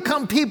we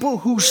become people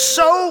who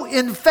sow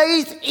in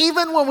faith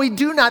even when we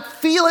do not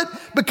feel it,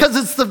 because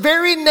it's the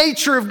very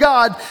nature of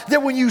God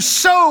that when you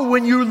sow,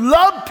 when you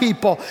love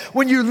people,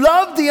 when you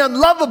love the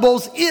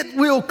unlovables, it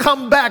will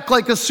come back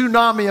like a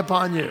tsunami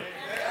upon you.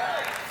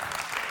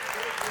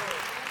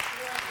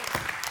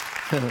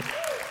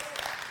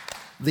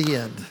 The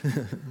end.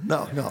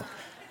 No. A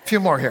few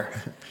more here.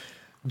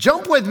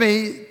 Jump with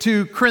me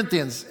to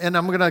Corinthians, and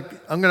I'm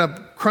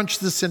gonna crunch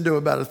this into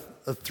about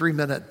a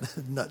 3-minute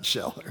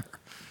nutshell here.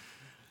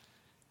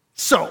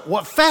 So,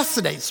 what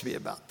fascinates me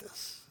about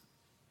this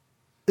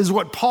is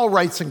what Paul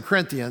writes in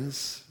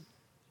Corinthians.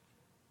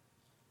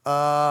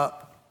 Just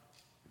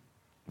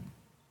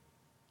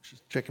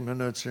checking my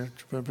notes here.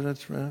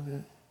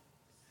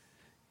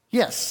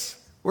 Yes,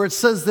 where it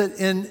says that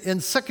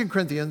in 2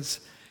 Corinthians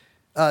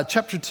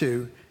chapter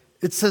 2,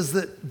 it says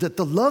that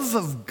the love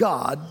of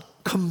God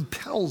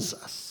compels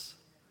us.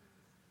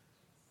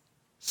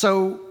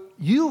 So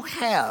you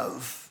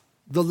have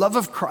the love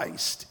of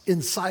Christ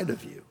inside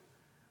of you.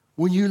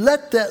 When you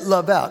let that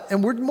love out,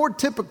 and we're more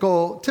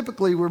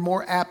typically we're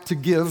more apt to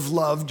give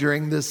love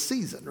during this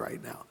season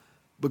right now,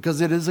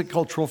 because it is a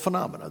cultural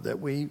phenomenon that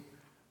we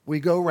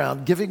go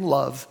around giving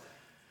love.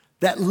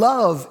 That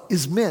love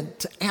is meant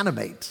to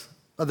animate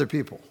other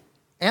people.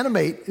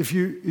 Animate, if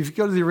you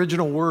go to the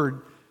original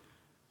word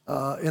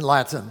in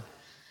Latin,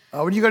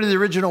 when you go to the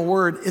original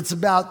word, it's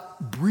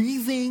about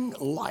breathing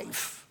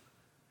life.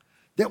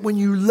 That when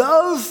you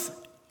love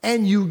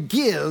and you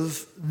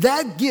give,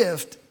 that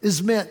gift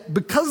is meant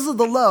because of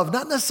the love,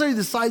 not necessarily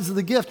the size of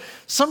the gift.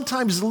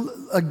 Sometimes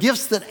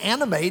gifts that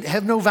animate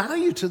have no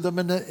value to them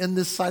in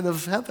this side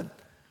of heaven.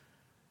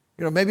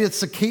 Maybe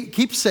it's a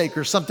keepsake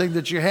or something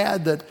that you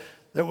had that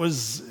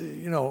was,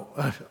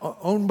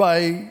 owned by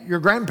your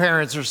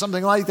grandparents or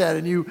something like that,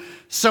 and you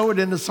sow it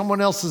into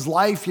someone else's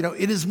life.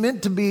 It is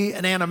meant to be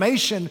an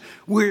animation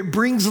where it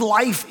brings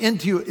life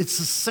into you. It's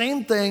the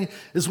same thing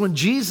as when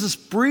Jesus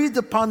breathed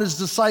upon his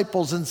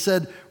disciples and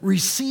said,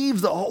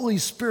 receive the Holy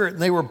Spirit.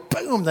 And they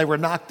were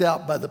knocked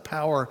out by the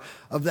power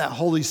of that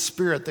Holy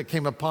Spirit that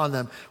came upon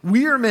them.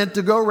 We are meant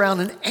to go around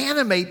and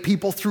animate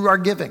people through our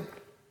giving.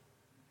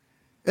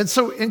 And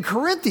so in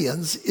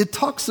Corinthians, it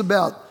talks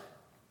about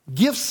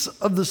gifts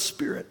of the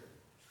Spirit.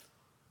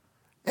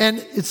 And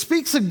it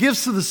speaks of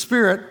gifts of the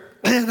Spirit,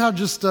 and I'm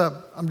just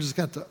got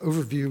the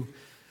overview.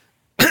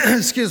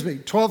 Excuse me,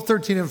 12,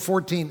 13, and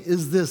 14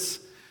 is this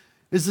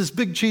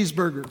big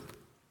cheeseburger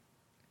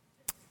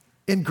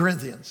in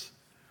Corinthians.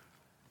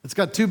 It's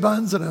got 2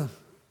 buns and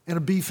a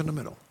beef in the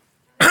middle.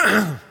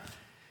 And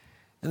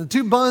the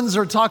 2 buns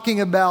are talking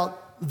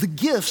about the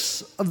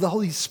gifts of the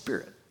Holy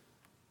Spirit.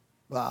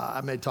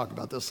 I may talk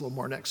about this a little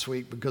more next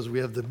week because we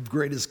have the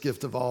greatest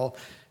gift of all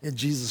in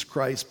Jesus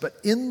Christ. But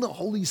in the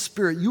Holy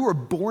Spirit, you are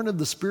born of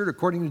the Spirit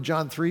according to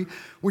John 3.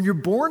 When you're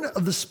born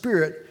of the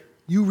Spirit,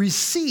 you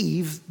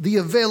receive the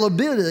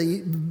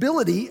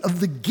availability of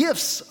the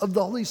gifts of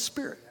the Holy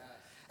Spirit.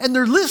 And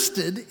they're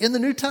listed in the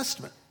New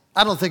Testament.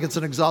 I don't think it's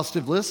an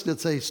exhaustive list.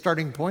 It's a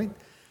starting point.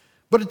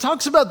 But it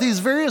talks about these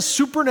various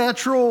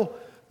supernatural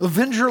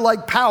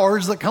Avenger-like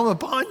powers that come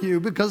upon you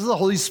because of the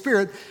Holy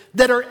Spirit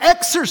that are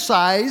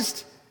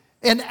exercised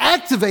and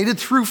activated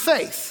through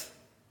faith.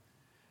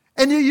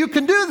 And you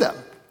can do them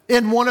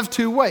in one of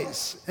two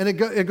ways. And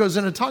it goes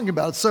into talking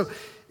about it. So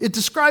it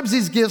describes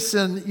these gifts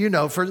in,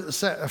 for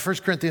 1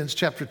 Corinthians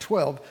chapter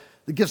 12,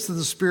 the gifts of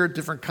the Spirit,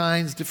 different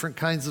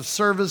kinds of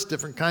service,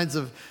 different kinds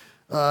of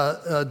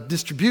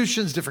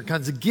distributions, different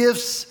kinds of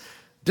gifts,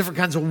 different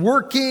kinds of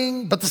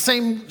working, but the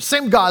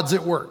same God's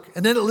at work.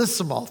 And then it lists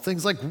them all.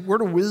 Things like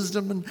word of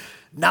wisdom and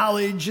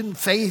knowledge and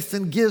faith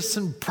and gifts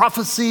and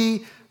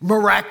prophecy,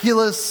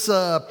 miraculous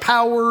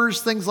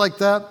powers, things like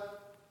that.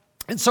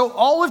 And so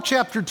all of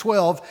chapter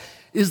 12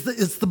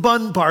 it's the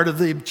bun part of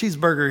the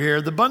cheeseburger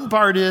here. The bun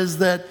part is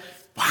that,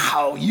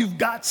 wow, you've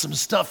got some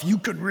stuff you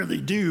could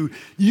really do.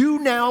 You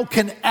now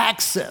can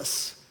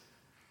access.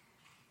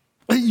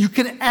 You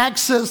can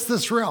access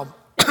this realm.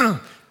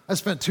 I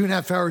spent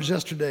 2.5 hours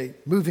yesterday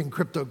moving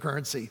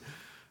cryptocurrency.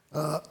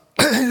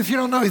 If you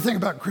don't know anything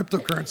about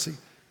cryptocurrency,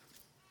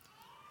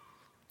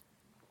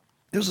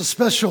 there's a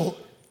special,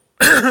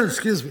 there's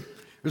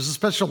a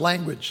special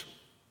language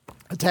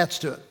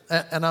attached to it,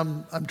 and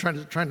I'm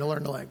trying to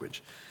learn the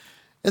language.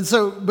 And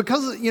so,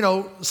 because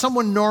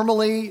someone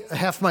normally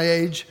half my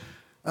age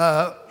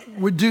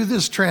would do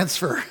this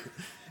transfer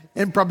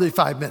in probably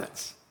 5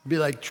 minutes, be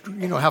like,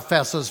 how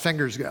fast those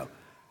fingers go,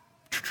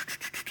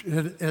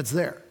 and it's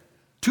there.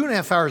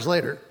 2.5 hours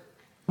later,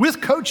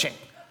 with coaching,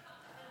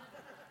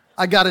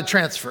 I got it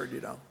transferred,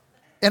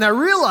 And I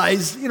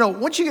realized,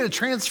 once you get it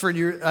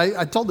transferred,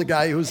 I told the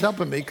guy who was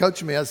helping me,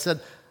 coaching me, I said,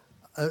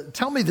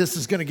 tell me this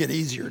is going to get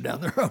easier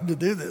down the road to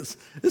do this.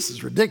 This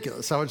is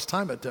ridiculous how much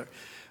time it took.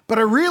 But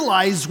I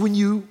realized when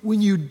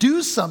you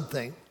do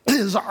something,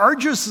 as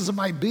arduous as it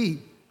might be,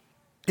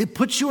 it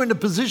puts you in a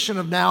position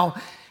of now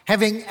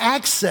having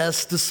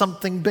access to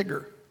something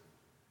bigger.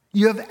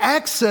 You have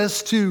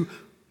access to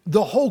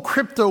the whole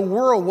crypto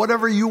world,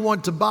 whatever you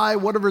want to buy,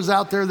 whatever's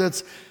out there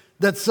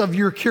that's of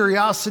your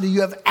curiosity, you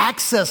have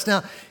access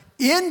now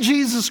in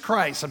Jesus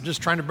Christ. I'm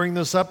just trying to bring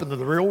this up into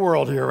the real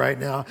world here right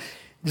now.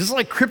 Just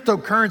like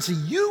cryptocurrency,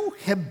 you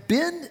have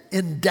been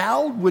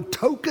endowed with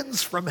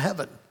tokens from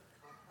heaven.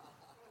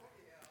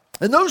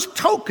 And those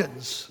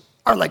tokens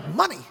are like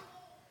money.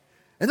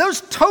 And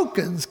those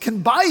tokens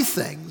can buy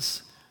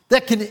things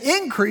that can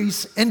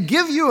increase and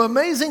give you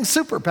amazing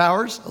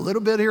superpowers, a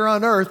little bit here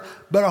on earth,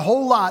 but a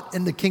whole lot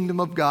in the kingdom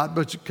of God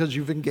because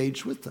you've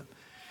engaged with them.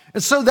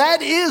 And so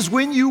that is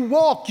when you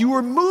walk, you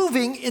are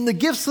moving in the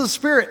gifts of the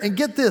Spirit. And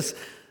get this,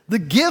 the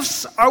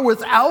gifts are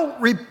without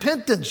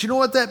repentance. You know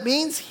what that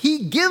means?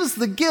 He gives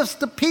the gifts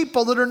to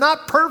people that are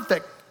not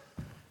perfect.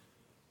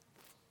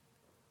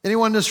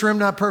 Anyone in this room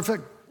not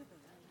perfect?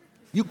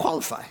 You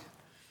qualify.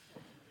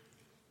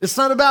 It's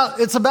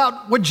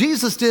about what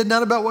Jesus did,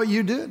 not about what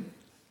you did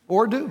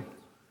or do.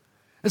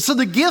 And so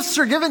the gifts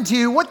are given to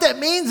you. What that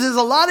means is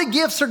a lot of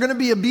gifts are going to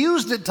be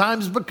abused at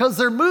times because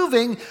they're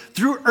moving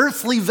through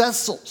earthly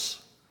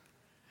vessels.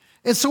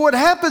 And so what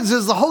happens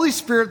is the Holy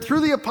Spirit,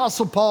 through the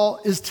Apostle Paul,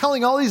 is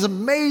telling all these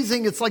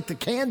amazing, it's like the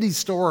candy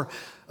store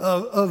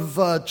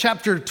of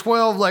chapter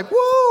 12, like,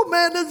 whoa,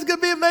 man, this is going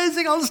to be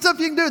amazing, all the stuff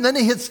you can do. And then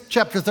he hits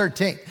chapter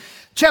 13.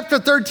 Chapter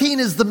 13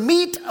 is the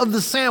meat of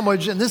the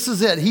sandwich, and this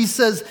is it. He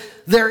says,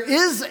 there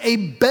is a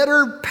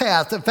better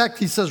path. In fact,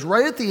 he says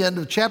right at the end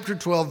of chapter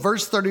 12,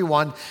 verse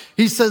 31,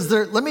 he says,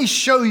 let me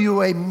show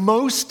you a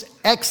most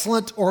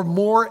excellent or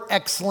more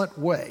excellent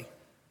way.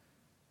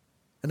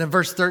 And then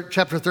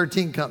chapter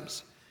 13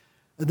 comes.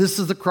 And this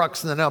is the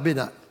crux, and then I'll be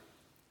done.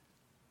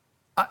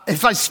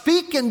 If I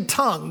speak in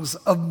tongues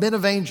of men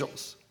of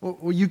angels,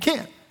 well, you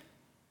can't.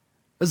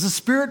 As a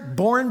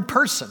spirit-born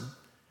person,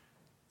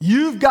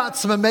 you've got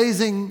some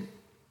amazing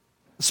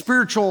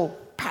spiritual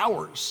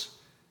powers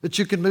that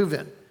you can move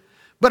in.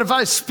 But if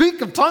I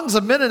speak of tongues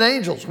of men and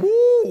angels,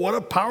 whoo, what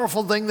a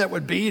powerful thing that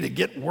would be to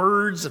get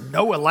words and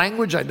know a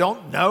language I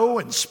don't know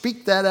and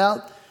speak that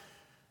out.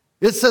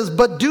 It says,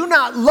 but do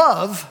not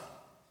love,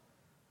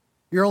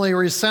 you're only a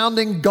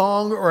resounding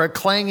gong or a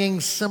clanging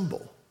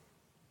cymbal.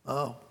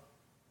 Oh.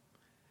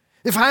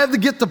 If I have the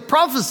gift of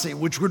prophecy,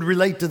 which would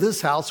relate to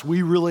this house,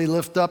 we really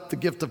lift up the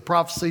gift of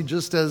prophecy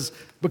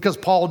because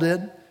Paul did,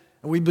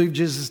 and we believe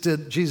Jesus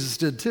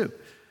did too.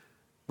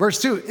 Verse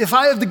 2, if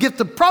I have the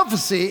gift of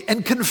prophecy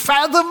and can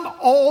fathom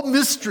all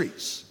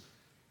mysteries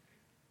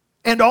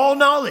and all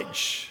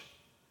knowledge.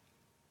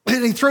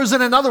 And he throws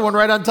in another one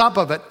right on top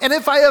of it. And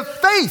if I have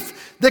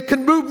faith that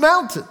can move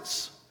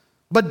mountains,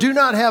 but do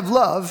not have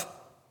love,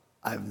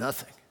 I have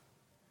nothing.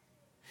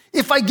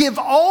 If I give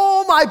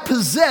all my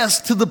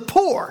possess to the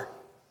poor,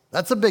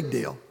 that's a big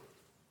deal.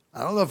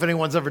 I don't know if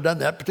anyone's ever done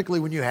that, particularly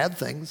when you had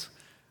things.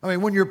 I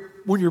mean, when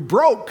you're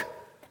broke,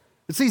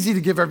 it's easy to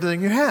give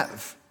everything you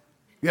have.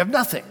 You have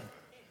nothing.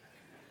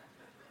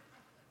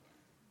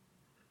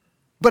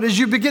 But as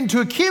you begin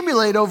to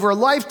accumulate over a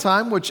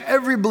lifetime, which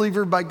every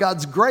believer by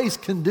God's grace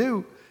can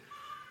do,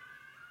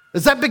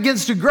 As that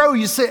begins to grow,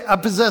 you say, I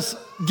possess,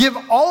 give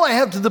all I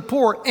have to the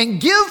poor and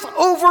give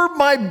over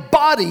my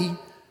body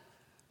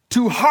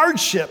to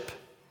hardship.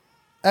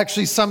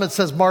 Actually, some it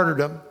says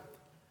martyrdom,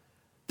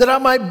 that I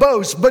might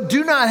boast, but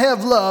do not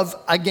have love,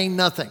 I gain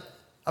nothing.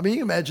 I mean,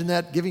 you imagine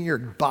that, giving your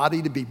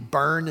body to be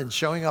burned and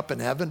showing up in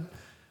heaven?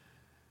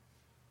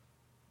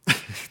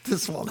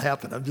 This won't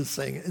happen, I'm just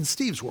saying. In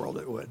Steve's world,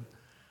 it would.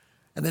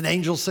 And then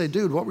angels say,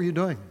 dude, what were you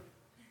doing?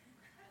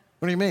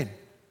 What do you mean?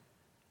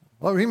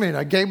 What do you mean?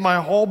 I gave my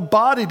whole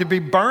body to be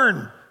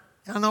burned.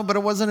 I know, but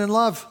it wasn't in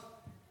love.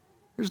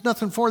 There's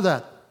nothing for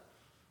that.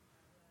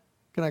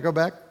 Can I go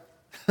back?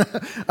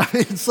 I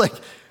mean, it's like,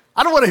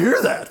 I don't want to hear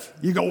that.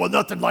 You go, well,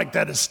 nothing like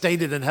that is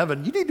stated in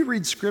heaven. You need to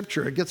read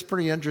scripture. It gets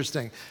pretty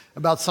interesting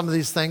about some of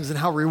these things and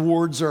how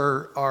rewards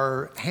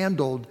are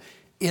handled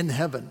in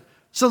heaven.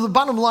 So the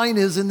bottom line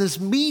is, in this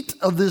meat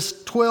of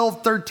this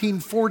 12, 13,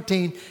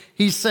 14,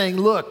 he's saying,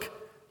 look,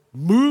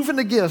 move in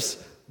the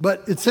gifts.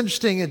 But it's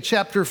interesting, in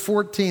chapter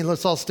 14,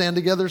 let's all stand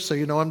together so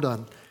you know I'm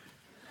done.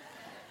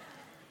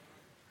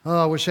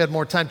 Oh, I wish I had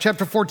more time.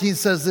 Chapter 14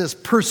 says this,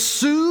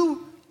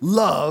 pursue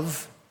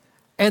love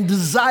and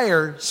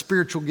desire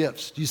spiritual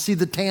gifts. Do you see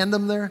the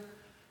tandem there?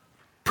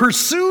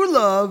 Pursue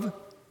love,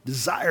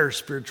 desire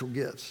spiritual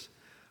gifts.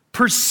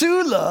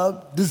 Pursue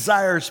love,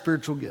 desire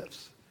spiritual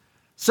gifts.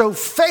 So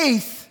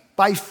faith,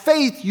 by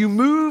faith, you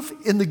move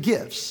in the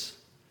gifts.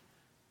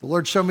 The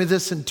Lord showed me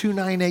this in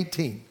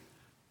 2/9/18.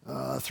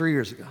 3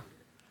 years ago.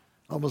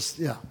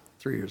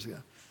 3 years ago.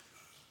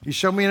 He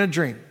showed me in a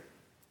dream,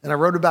 and I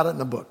wrote about it in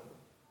a book.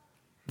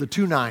 The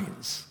 2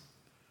 9s.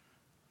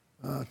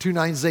 2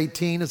 9s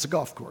 18, it's a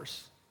golf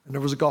course. And there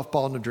was a golf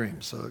ball in the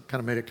dream, so it kind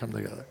of made it come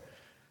together.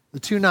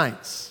 The 2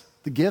 9s,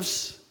 the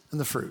gifts and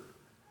the fruit.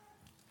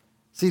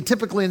 See,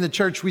 typically in the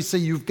church, we say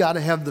you've got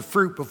to have the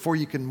fruit before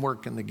you can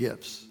work in the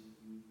gifts.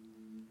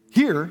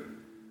 Here,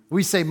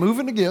 we say move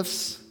in the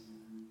gifts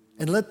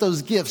and let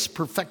those gifts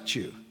perfect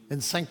you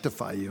and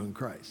sanctify you in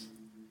Christ.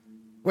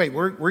 Wait,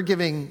 we're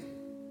giving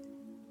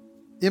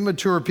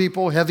immature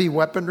people heavy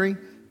weaponry?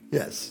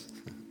 Yes.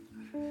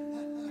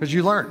 Because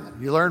you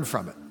learn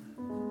from it.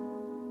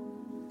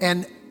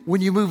 And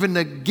when you move in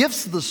the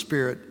gifts of the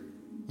Spirit,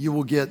 you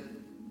will get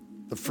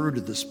the fruit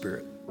of the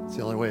Spirit. It's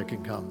the only way it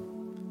can come.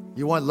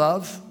 You want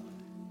love?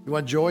 You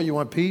want joy? You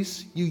want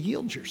peace? You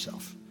yield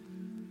yourself.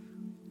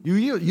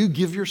 You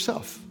give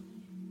yourself.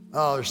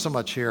 Oh, there's so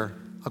much here.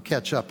 I'll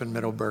catch up in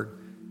Middleburg.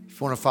 If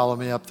you want to follow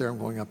me up there, I'm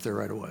going up there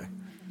right away.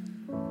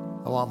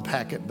 I'll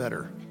unpack it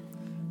better.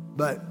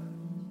 But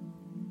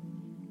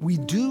we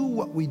do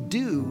what we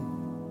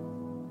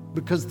do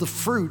because the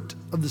fruit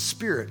of the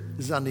Spirit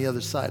is on the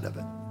other side of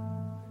it.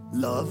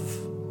 Love,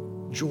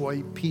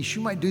 joy, peace.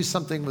 You might do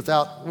something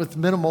with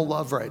minimal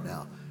love right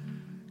now.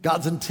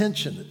 God's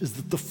intention is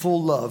that the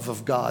full love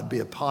of God be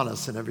upon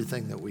us in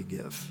everything that we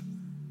give.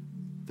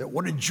 That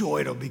what a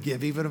joy it'll be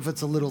give, even if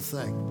it's a little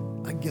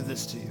thing. I give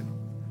this to you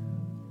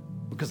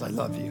because I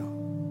love you.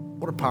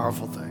 What a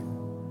powerful thing.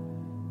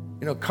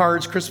 You know,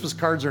 cards, Christmas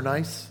cards are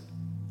nice,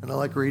 and I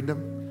like reading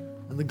them,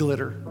 and the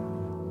glitter,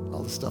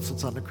 all the stuff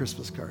that's on the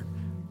Christmas card.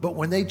 But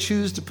when they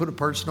choose to put a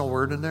personal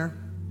word in there,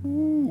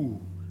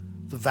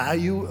 the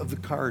value of the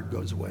card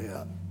goes way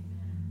up.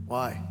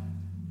 Why?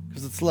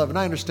 Because it's love. And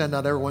I understand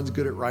not everyone's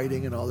good at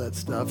writing and all that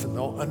stuff, and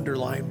they'll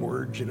underline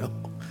words, you know.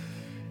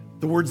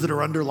 The words that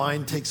are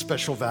underlined take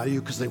special value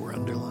because they were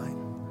underlined.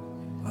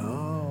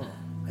 Oh,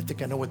 I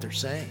think I know what they're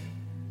saying.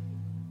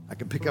 I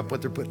can pick up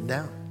what they're putting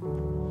down.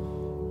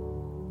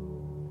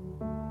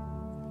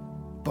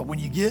 But when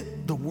you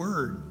get the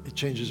word, it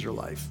changes your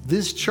life.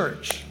 This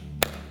church,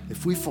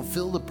 if we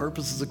fulfill the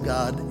purposes of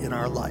God in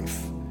our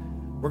life,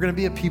 we're going to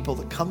be a people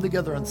that come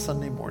together on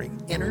Sunday morning,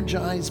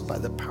 energized by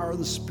the power of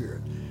the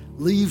Spirit,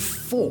 leave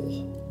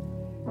full,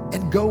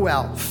 and go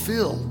out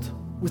filled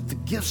with the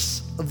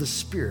gifts of the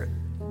Spirit.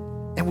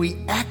 And we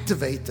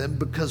activate them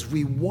because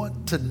we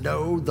want to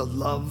know the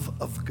love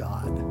of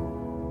God.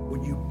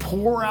 When you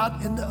pour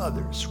out into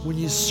others, when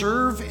you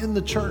serve in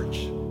the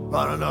church,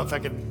 well, I don't know if I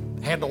can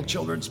handle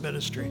children's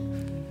ministry.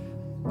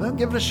 Well,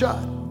 give it a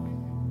shot.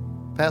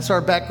 Pass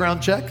our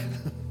background check.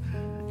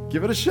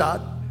 Give it a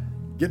shot.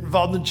 Get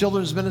involved in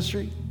children's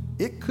ministry.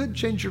 It could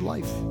change your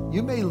life.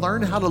 You may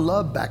learn how to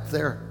love back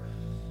there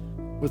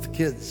with the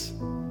kids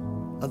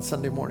on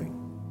Sunday morning.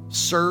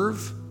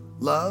 Serve,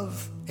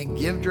 love, and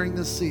give during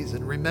this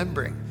season,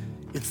 remembering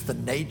it's the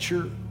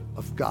nature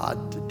of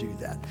God to do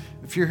that.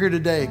 If you're here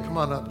today, come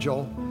on up,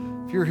 Joel.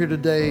 If you're here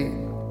today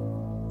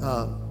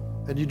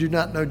and you do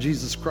not know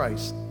Jesus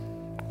Christ,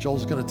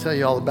 Joel's going to tell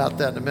you all about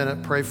that in a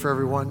minute. Pray for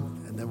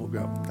everyone, and then we'll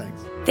go.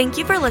 Thanks. Thank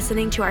you for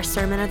listening to our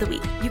Sermon of the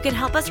Week. You can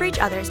help us reach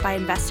others by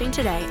investing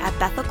today at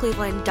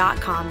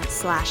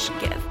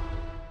bethelcleveland.com/give.